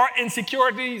 fueled by our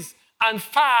insecurities and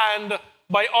fanned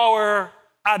by our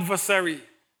adversary.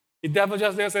 The devil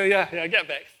just there say, yeah, get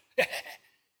vexed.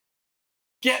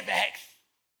 Get vexed.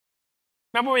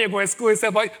 Remember when you go to school and say,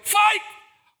 fight!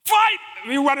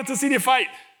 We wanted to see the fight.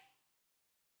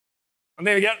 And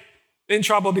then we get in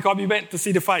trouble because we went to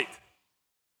see the fight.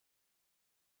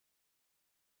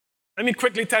 Let me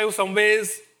quickly tell you some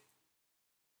ways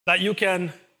that you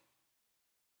can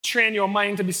train your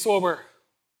mind to be sober.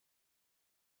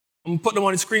 I'm going to put them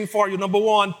on the screen for you. Number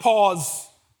one, pause.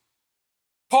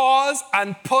 Pause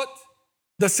and put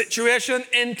the situation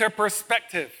into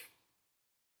perspective.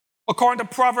 According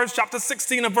to Proverbs chapter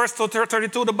 16 and verse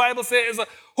 32, the Bible says,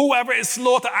 whoever is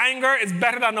slow to anger is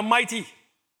better than the mighty,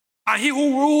 and he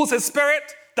who rules his spirit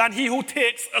than he who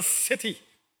takes a city.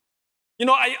 You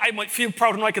know, I might feel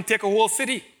proud when I can take a whole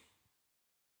city.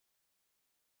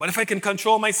 But if I can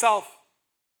control myself,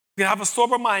 if I have a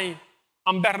sober mind,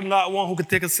 I'm better than that one who can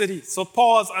take a city. So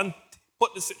pause and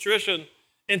put the situation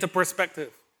into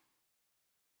perspective.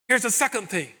 Here's the second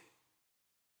thing.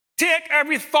 Take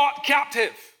every thought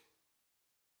captive.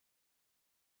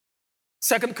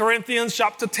 2 Corinthians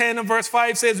chapter 10 and verse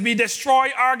 5 says, we destroy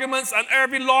arguments and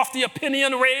every lofty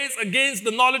opinion raised against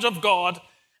the knowledge of God,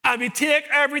 and we take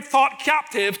every thought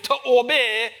captive to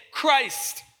obey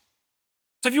Christ.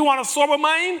 So if you want a sober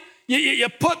mind, you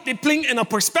put the thing in a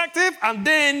perspective, and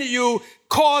then you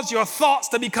cause your thoughts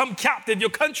to become captive. You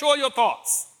control your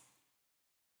thoughts.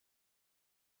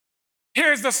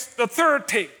 Here's the third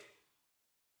thing.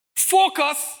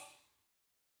 Focus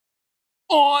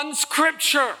on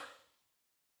Scripture.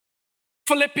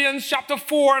 Philippians chapter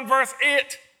 4 and verse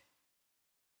 8.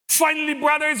 Finally,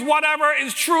 brothers, whatever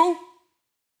is true,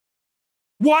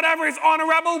 whatever is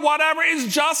honorable, whatever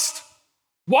is just,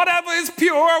 whatever is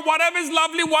pure, whatever is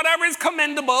lovely, whatever is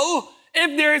commendable,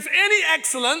 if there is any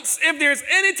excellence, if there is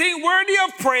anything worthy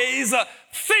of praise,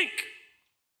 think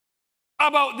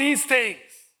about these things.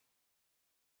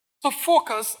 So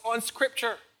focus on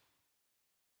Scripture.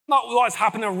 Not what's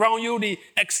happening around you, the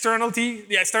external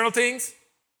things.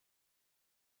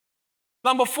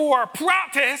 Number 4,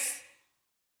 practice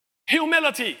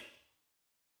humility.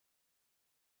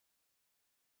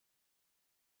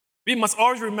 We must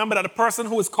always remember that the person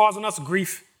who is causing us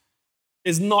grief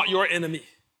is not your enemy.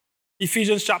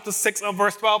 Ephesians chapter 6 and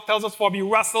verse 12 tells us, for we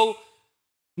wrestle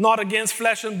not against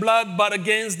flesh and blood, but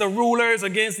against the rulers,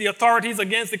 against the authorities,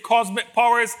 against the cosmic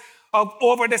powers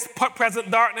over this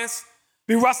present darkness.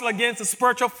 We wrestle against the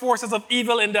spiritual forces of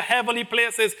evil in the heavenly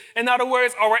places. In other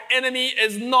words, our enemy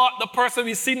is not the person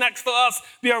we see next to us.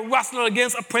 We are wrestling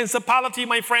against a principality,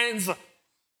 my friends.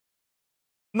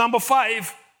 Number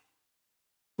 5,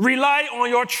 rely on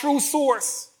your true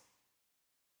source,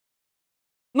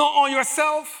 not on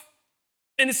yourself.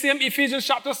 In the same Ephesians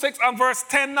chapter 6 and verse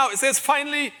 10 now, it says,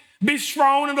 finally, be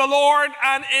strong in the Lord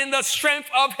and in the strength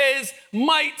of his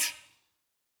might.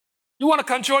 You want to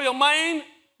control your mind?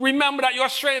 Remember that your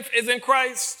strength is in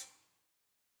Christ.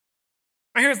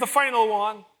 And here's the final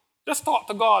one. Just talk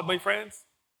to God, my friends.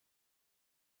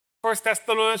 1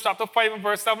 Thessalonians chapter 5 and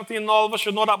verse 17, and all of us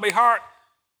should know that by heart.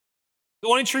 The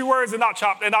only 3 words in that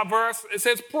chapter, in that verse, it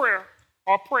says prayer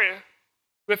or pray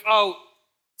without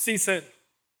ceasing.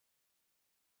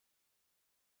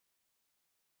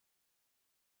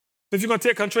 If you're going to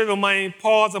take control of your mind,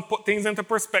 pause and put things into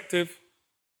perspective.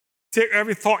 Take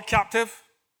every thought captive.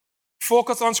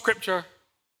 Focus on Scripture.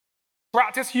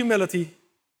 Practice humility.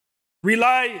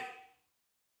 Rely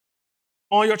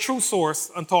on your true source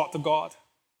and talk to God.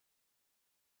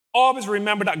 Always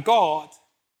remember that God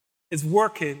is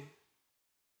working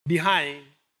behind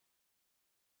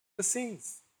the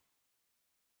scenes.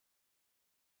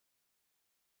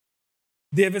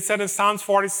 David said in Psalms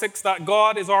 46 that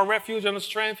God is our refuge and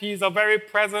strength. He's a very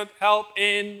present help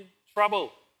in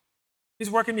trouble. He's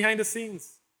working behind the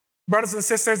scenes. Brothers and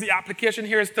sisters, the application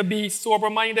here is to be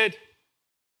sober-minded.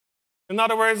 In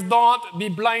other words, don't be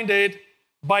blinded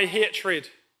by hatred.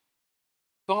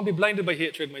 Don't be blinded by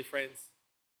hatred, my friends.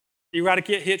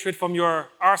 Eradicate hatred from your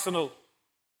arsenal.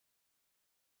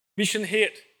 We shouldn't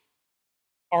hate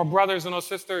our brothers and our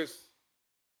sisters.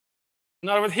 In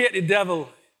other words, hate the devil.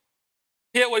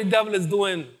 Hate what the devil is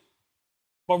doing,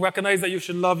 but recognize that you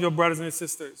should love your brothers and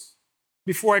sisters.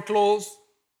 Before I close,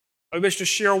 I wish to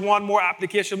share one more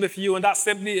application with you, and that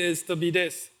simply is to be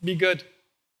this: be good.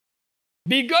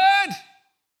 Be good!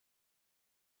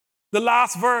 The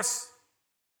last verse.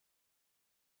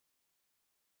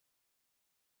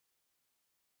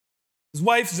 His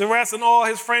wife Zeresh and all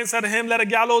his friends said to him, let a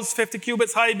gallows 50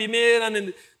 cubits high be made, and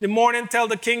in the morning tell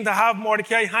the king to have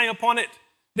Mordecai hang upon it.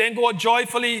 Then go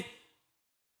joyfully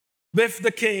with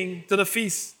the king to the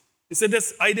feast. He said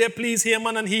this idea pleased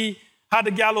Haman, and he had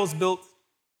the gallows built.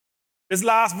 This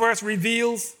last verse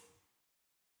reveals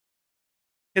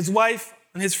his wife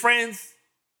and his friends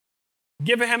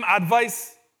giving him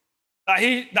advice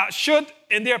that should,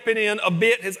 in their opinion,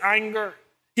 abate his anger.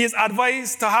 He is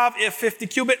advised to have a 50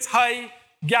 cubits high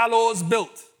gallows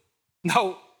built.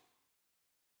 Now,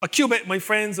 a cubit, my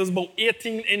friends, is about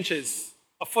 18 inches,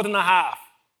 a foot and a half.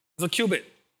 It's a cubit.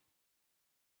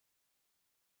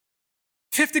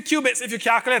 50 cubits, if you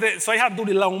calculate it, so I had to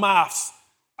do the long maths.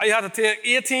 I had to take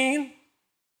 18,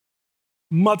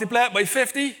 multiply it by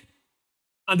 50,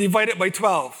 and divide it by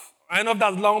 12. I don't know if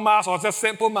that's long maths or just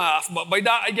simple maths, but by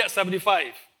that I get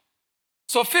 75.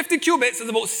 So 50 cubits is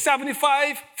about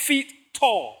 75 feet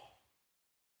tall.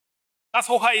 That's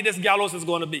how high this gallows is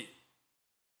going to be.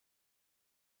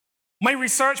 My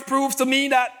research proves to me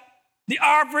that the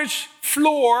average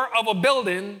floor of a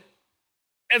building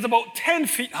is about 10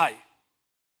 feet high.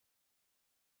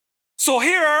 So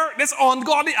here, this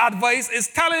ungodly advice is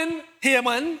telling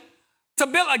Haman to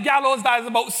build a gallows that is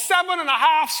about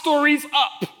 7.5 stories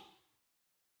up.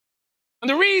 And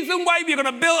the reason why we're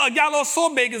going to build a gallows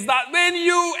so big is that when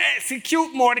you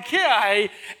execute Mordecai,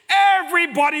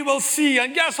 everybody will see.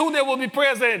 And guess who they will be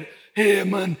praising?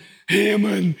 Haman,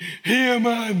 Haman,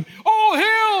 Haman.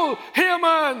 Oh, hail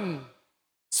Haman.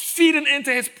 It's feeding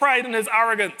into his pride and his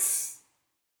arrogance.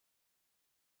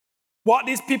 What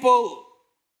these people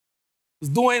was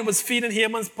doing was feeding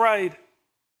Haman's pride.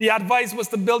 The advice was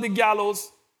to build the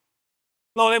gallows.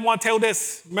 Now, I want to tell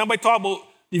this. Remember I talked about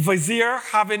the vizier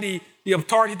having the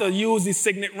authority to use the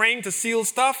signet ring to seal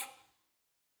stuff?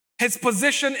 His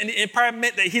position in the empire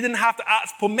meant that he didn't have to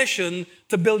ask permission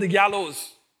to build the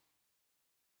gallows.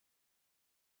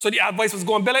 So the advice was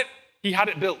go and build it. He had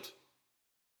it built.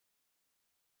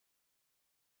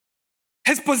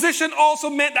 His position also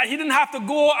meant that he didn't have to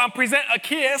go and present a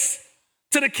case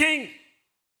to the king.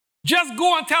 Just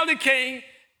go and tell the king,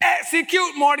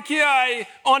 execute Mordecai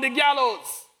on the gallows,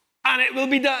 and it will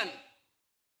be done.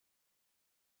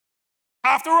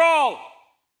 After all,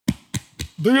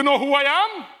 do you know who I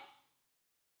am?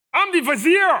 I'm the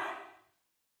vizier.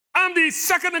 I'm the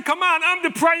second in command. I'm the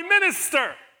prime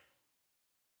minister.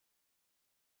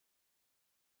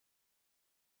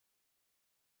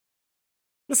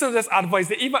 Listen to this advice.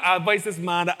 They even advise this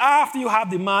man that after you have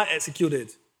the man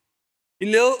executed, a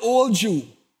little old Jew,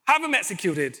 have him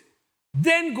executed,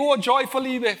 then go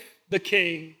joyfully with the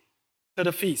king to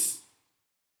the feast.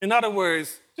 In other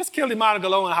words, just kill the man and go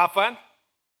along and have fun.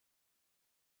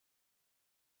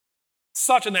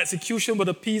 Such an execution would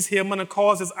appease Haman and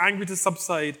cause his anger to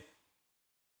subside.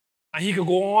 And he could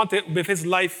go on with his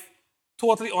life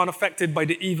totally unaffected by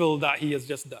the evil that he has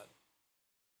just done.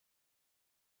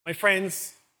 My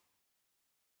friends,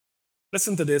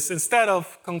 listen to this. Instead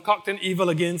of concocting evil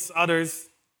against others,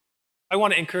 I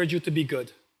want to encourage you to be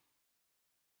good.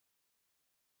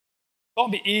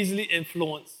 Don't be easily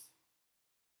influenced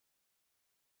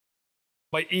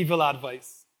by evil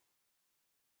advice.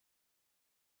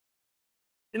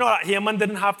 You know that Haman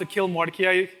didn't have to kill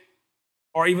Mordecai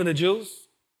or even the Jews?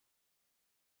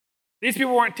 These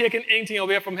people weren't taking anything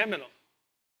away from him, you know.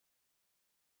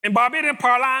 In Barbadian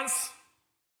parlance,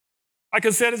 I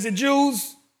can say that the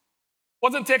Jews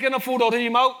wasn't taking the food out of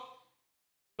your mouth.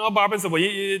 No, Barbadians said, well,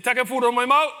 you taking food out of my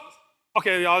mouth?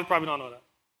 Okay, y'all probably don't know that.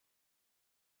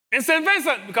 In St.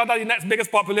 Vincent, because that's the next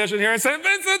biggest population here in St.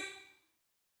 Vincent,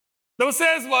 they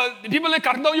says, well, the people that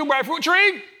cut down your breadfruit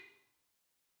tree.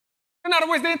 In other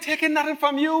words, they ain't taking nothing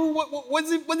from you.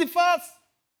 What's the fuss?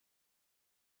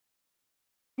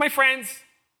 My friends,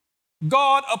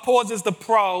 God opposes the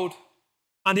proud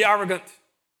and the arrogant.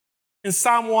 In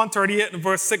Psalm 138 and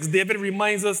verse 6, David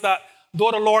reminds us that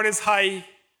though the Lord is high,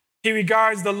 he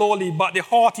regards the lowly, but the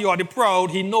haughty or the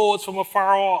proud, he knows from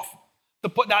afar off. To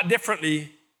put that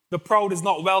differently, the proud is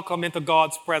not welcome into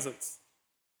God's presence.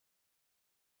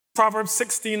 Proverbs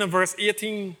 16 and verse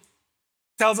 18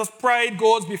 tells us pride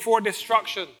goes before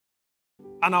destruction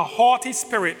and a haughty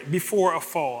spirit before a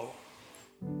fall.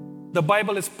 The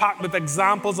Bible is packed with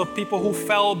examples of people who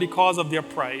fell because of their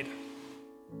pride.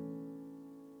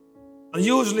 And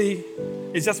usually,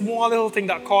 it's just one little thing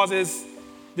that causes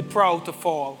the proud to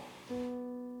fall.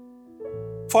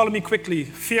 Follow me quickly.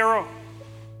 Pharaoh,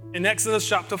 in Exodus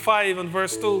chapter 5 and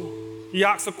verse 2, he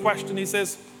asks a question. He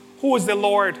says, who is the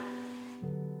Lord,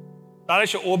 that I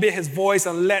should obey his voice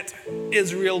and let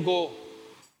Israel go?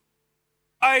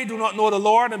 I do not know the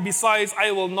Lord, and besides,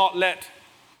 I will not let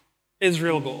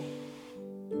Israel go.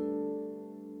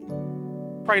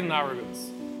 Pride and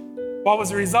arrogance. What was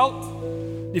the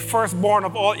result? The firstborn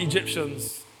of all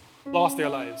Egyptians lost their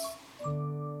lives.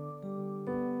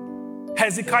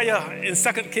 Hezekiah in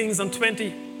 2 Kings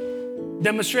 20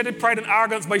 demonstrated pride and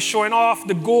arrogance by showing off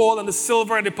the gold and the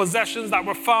silver and the possessions that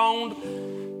were found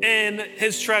in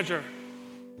his treasure.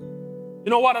 You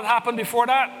know what had happened before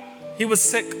that? He was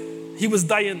sick. He was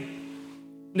dying.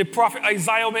 The prophet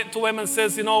Isaiah went to him and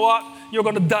says, you know what? You're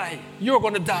going to die. You're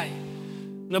going to die.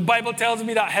 And the Bible tells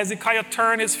me that Hezekiah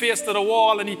turned his face to the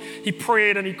wall and he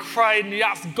prayed and he cried and he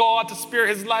asked God to spare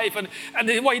his life. And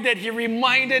what he did, he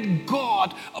reminded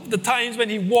God of the times when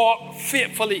he walked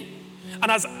faithfully. And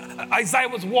as Isaiah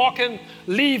was walking,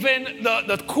 leaving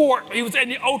the court, he was in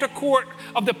the outer court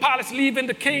of the palace, leaving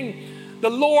the king. The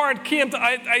Lord came to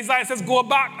Isaiah and says, go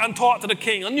back and talk to the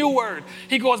king. A new word.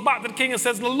 He goes back to the king and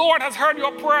says, the Lord has heard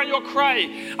your prayer and your cry,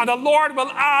 and the Lord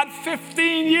will add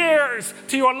 15 years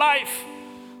to your life.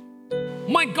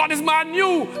 My God, this man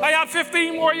knew I had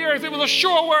 15 more years. It was a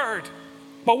sure word.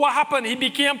 But what happened? He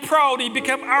became proud. He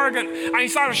became arrogant. And he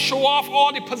started to show off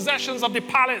all the possessions of the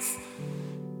palace.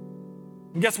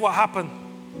 And guess what happened?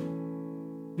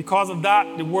 Because of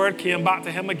that, the word came back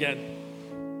to him again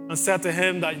and said to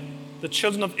him that the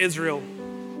children of Israel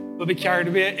will be carried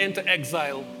away into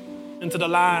exile, into the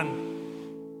land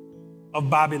of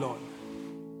Babylon.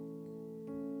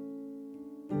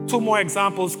 Two more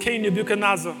examples. King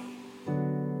Nebuchadnezzar.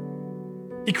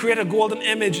 He created a golden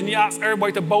image and he asked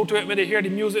everybody to bow to it when they hear the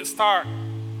music start.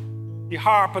 The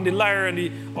harp and the lyre and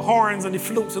the horns and the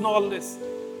flutes and all of this.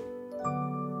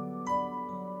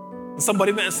 And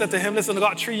somebody went and said to him, listen, I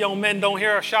got 3 young men down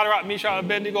here, Shadrach, Meshach, and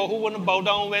Abednego, who wouldn't bow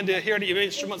down when they hear the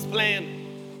instruments playing?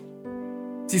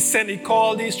 He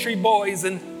called these 3 boys,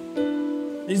 and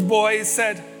these boys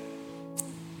said,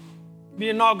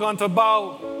 we are not going to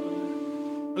bow.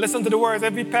 Listen to the words,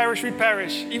 if we perish, we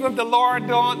perish. Even if the Lord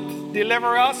don't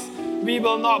deliver us, we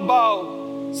will not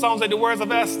bow. Sounds like the words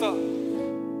of Esther.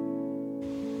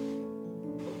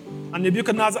 And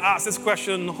Nebuchadnezzar asked this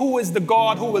question, who is the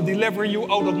God who will deliver you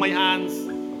out of my hands?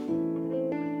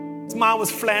 This man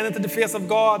was flying into the face of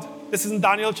God. This is in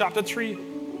Daniel chapter 3.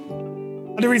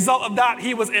 And the result of that,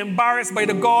 he was embarrassed by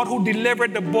the God who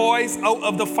delivered the boys out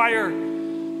of the fire.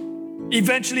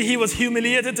 Eventually, he was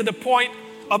humiliated to the point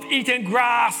of eating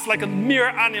grass like a mere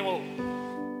animal.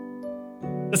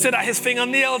 They said that his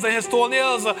fingernails and his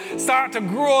toenails started to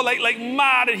grow like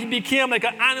mad, and he became like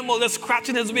an animal just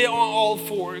scratching his way on all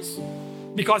fours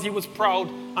because he was proud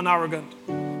and arrogant.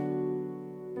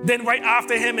 Then right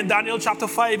after him in Daniel chapter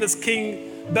 5 is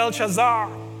King Belshazzar,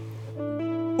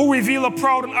 who revealed a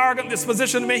proud and arrogant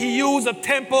disposition when he used the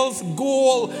temple's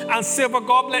gold and silver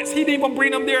goblets. He didn't even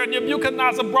bring them there.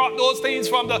 Nebuchadnezzar brought those things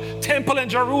from the temple in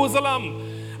Jerusalem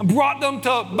and brought them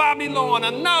to Babylon.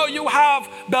 And now you have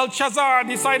Belshazzar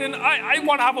deciding, I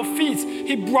want to have a feast.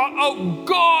 He brought out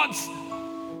God's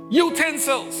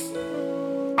utensils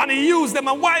and he used them.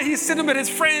 And while he's sitting with his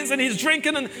friends and he's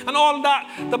drinking and all of that,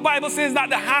 the Bible says that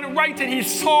the handwriting, he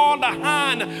saw the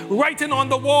hand writing on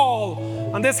the wall.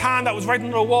 And this hand that was writing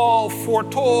on the wall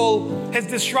foretold his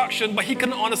destruction, but he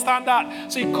couldn't understand that.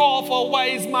 So he called for a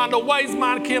wise man. The wise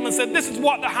man came and said, this is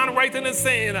what the handwriting is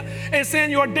saying. It's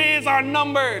saying your days are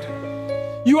numbered.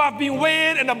 You have been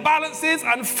weighed in the balances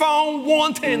and found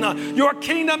wanting. Your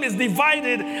kingdom is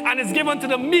divided and is given to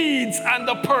the Medes and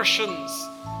the Persians.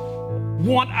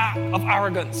 One act of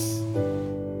arrogance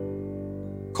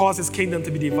caused his kingdom to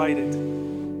be divided.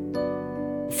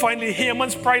 Finally,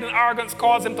 Haman's pride and arrogance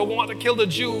caused him to want to kill the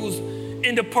Jews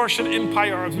in the Persian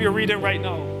Empire, as we are reading right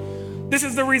now. This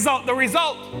is the result. The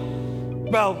result,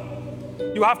 well,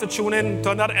 you have to tune in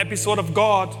to another episode of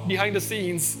God Behind the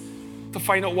Scenes to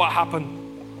find out what happened.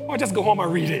 Or just go home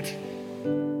and read it.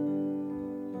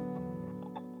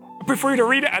 I prefer you to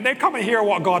read it and then come and hear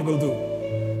what God will do.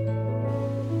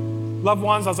 Loved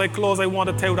ones, as I close, I want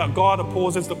to tell you that God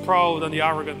opposes the proud and the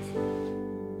arrogant.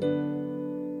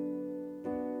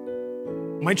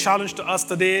 My challenge to us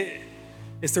today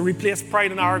is to replace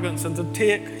pride and arrogance and to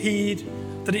take heed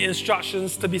to the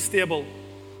instructions to be stable,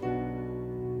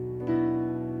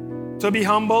 to be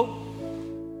humble,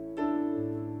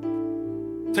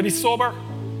 to be sober,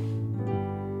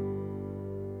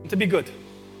 and to be good.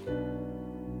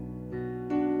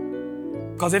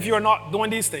 Because if you're not doing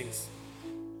these things,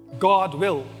 God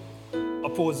will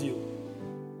oppose you.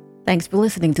 Thanks for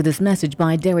listening to this message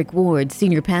by Derek Ward,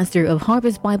 Senior Pastor of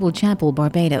Harvest Bible Chapel,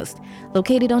 Barbados,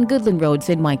 located on Goodland Road,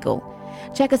 St. Michael.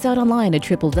 Check us out online at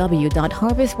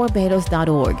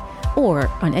www.harvestbarbados.org or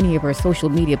on any of our social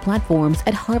media platforms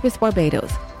at Harvest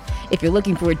Barbados. If you're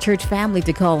looking for a church family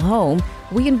to call home,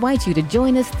 we invite you to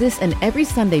join us this and every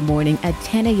Sunday morning at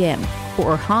 10 a.m.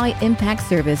 for our high-impact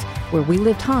service where we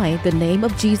lift high the name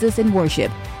of Jesus in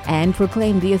worship and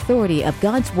proclaim the authority of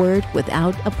God's Word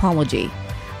without apology.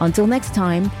 Until next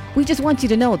time, we just want you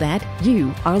to know that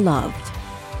you are loved.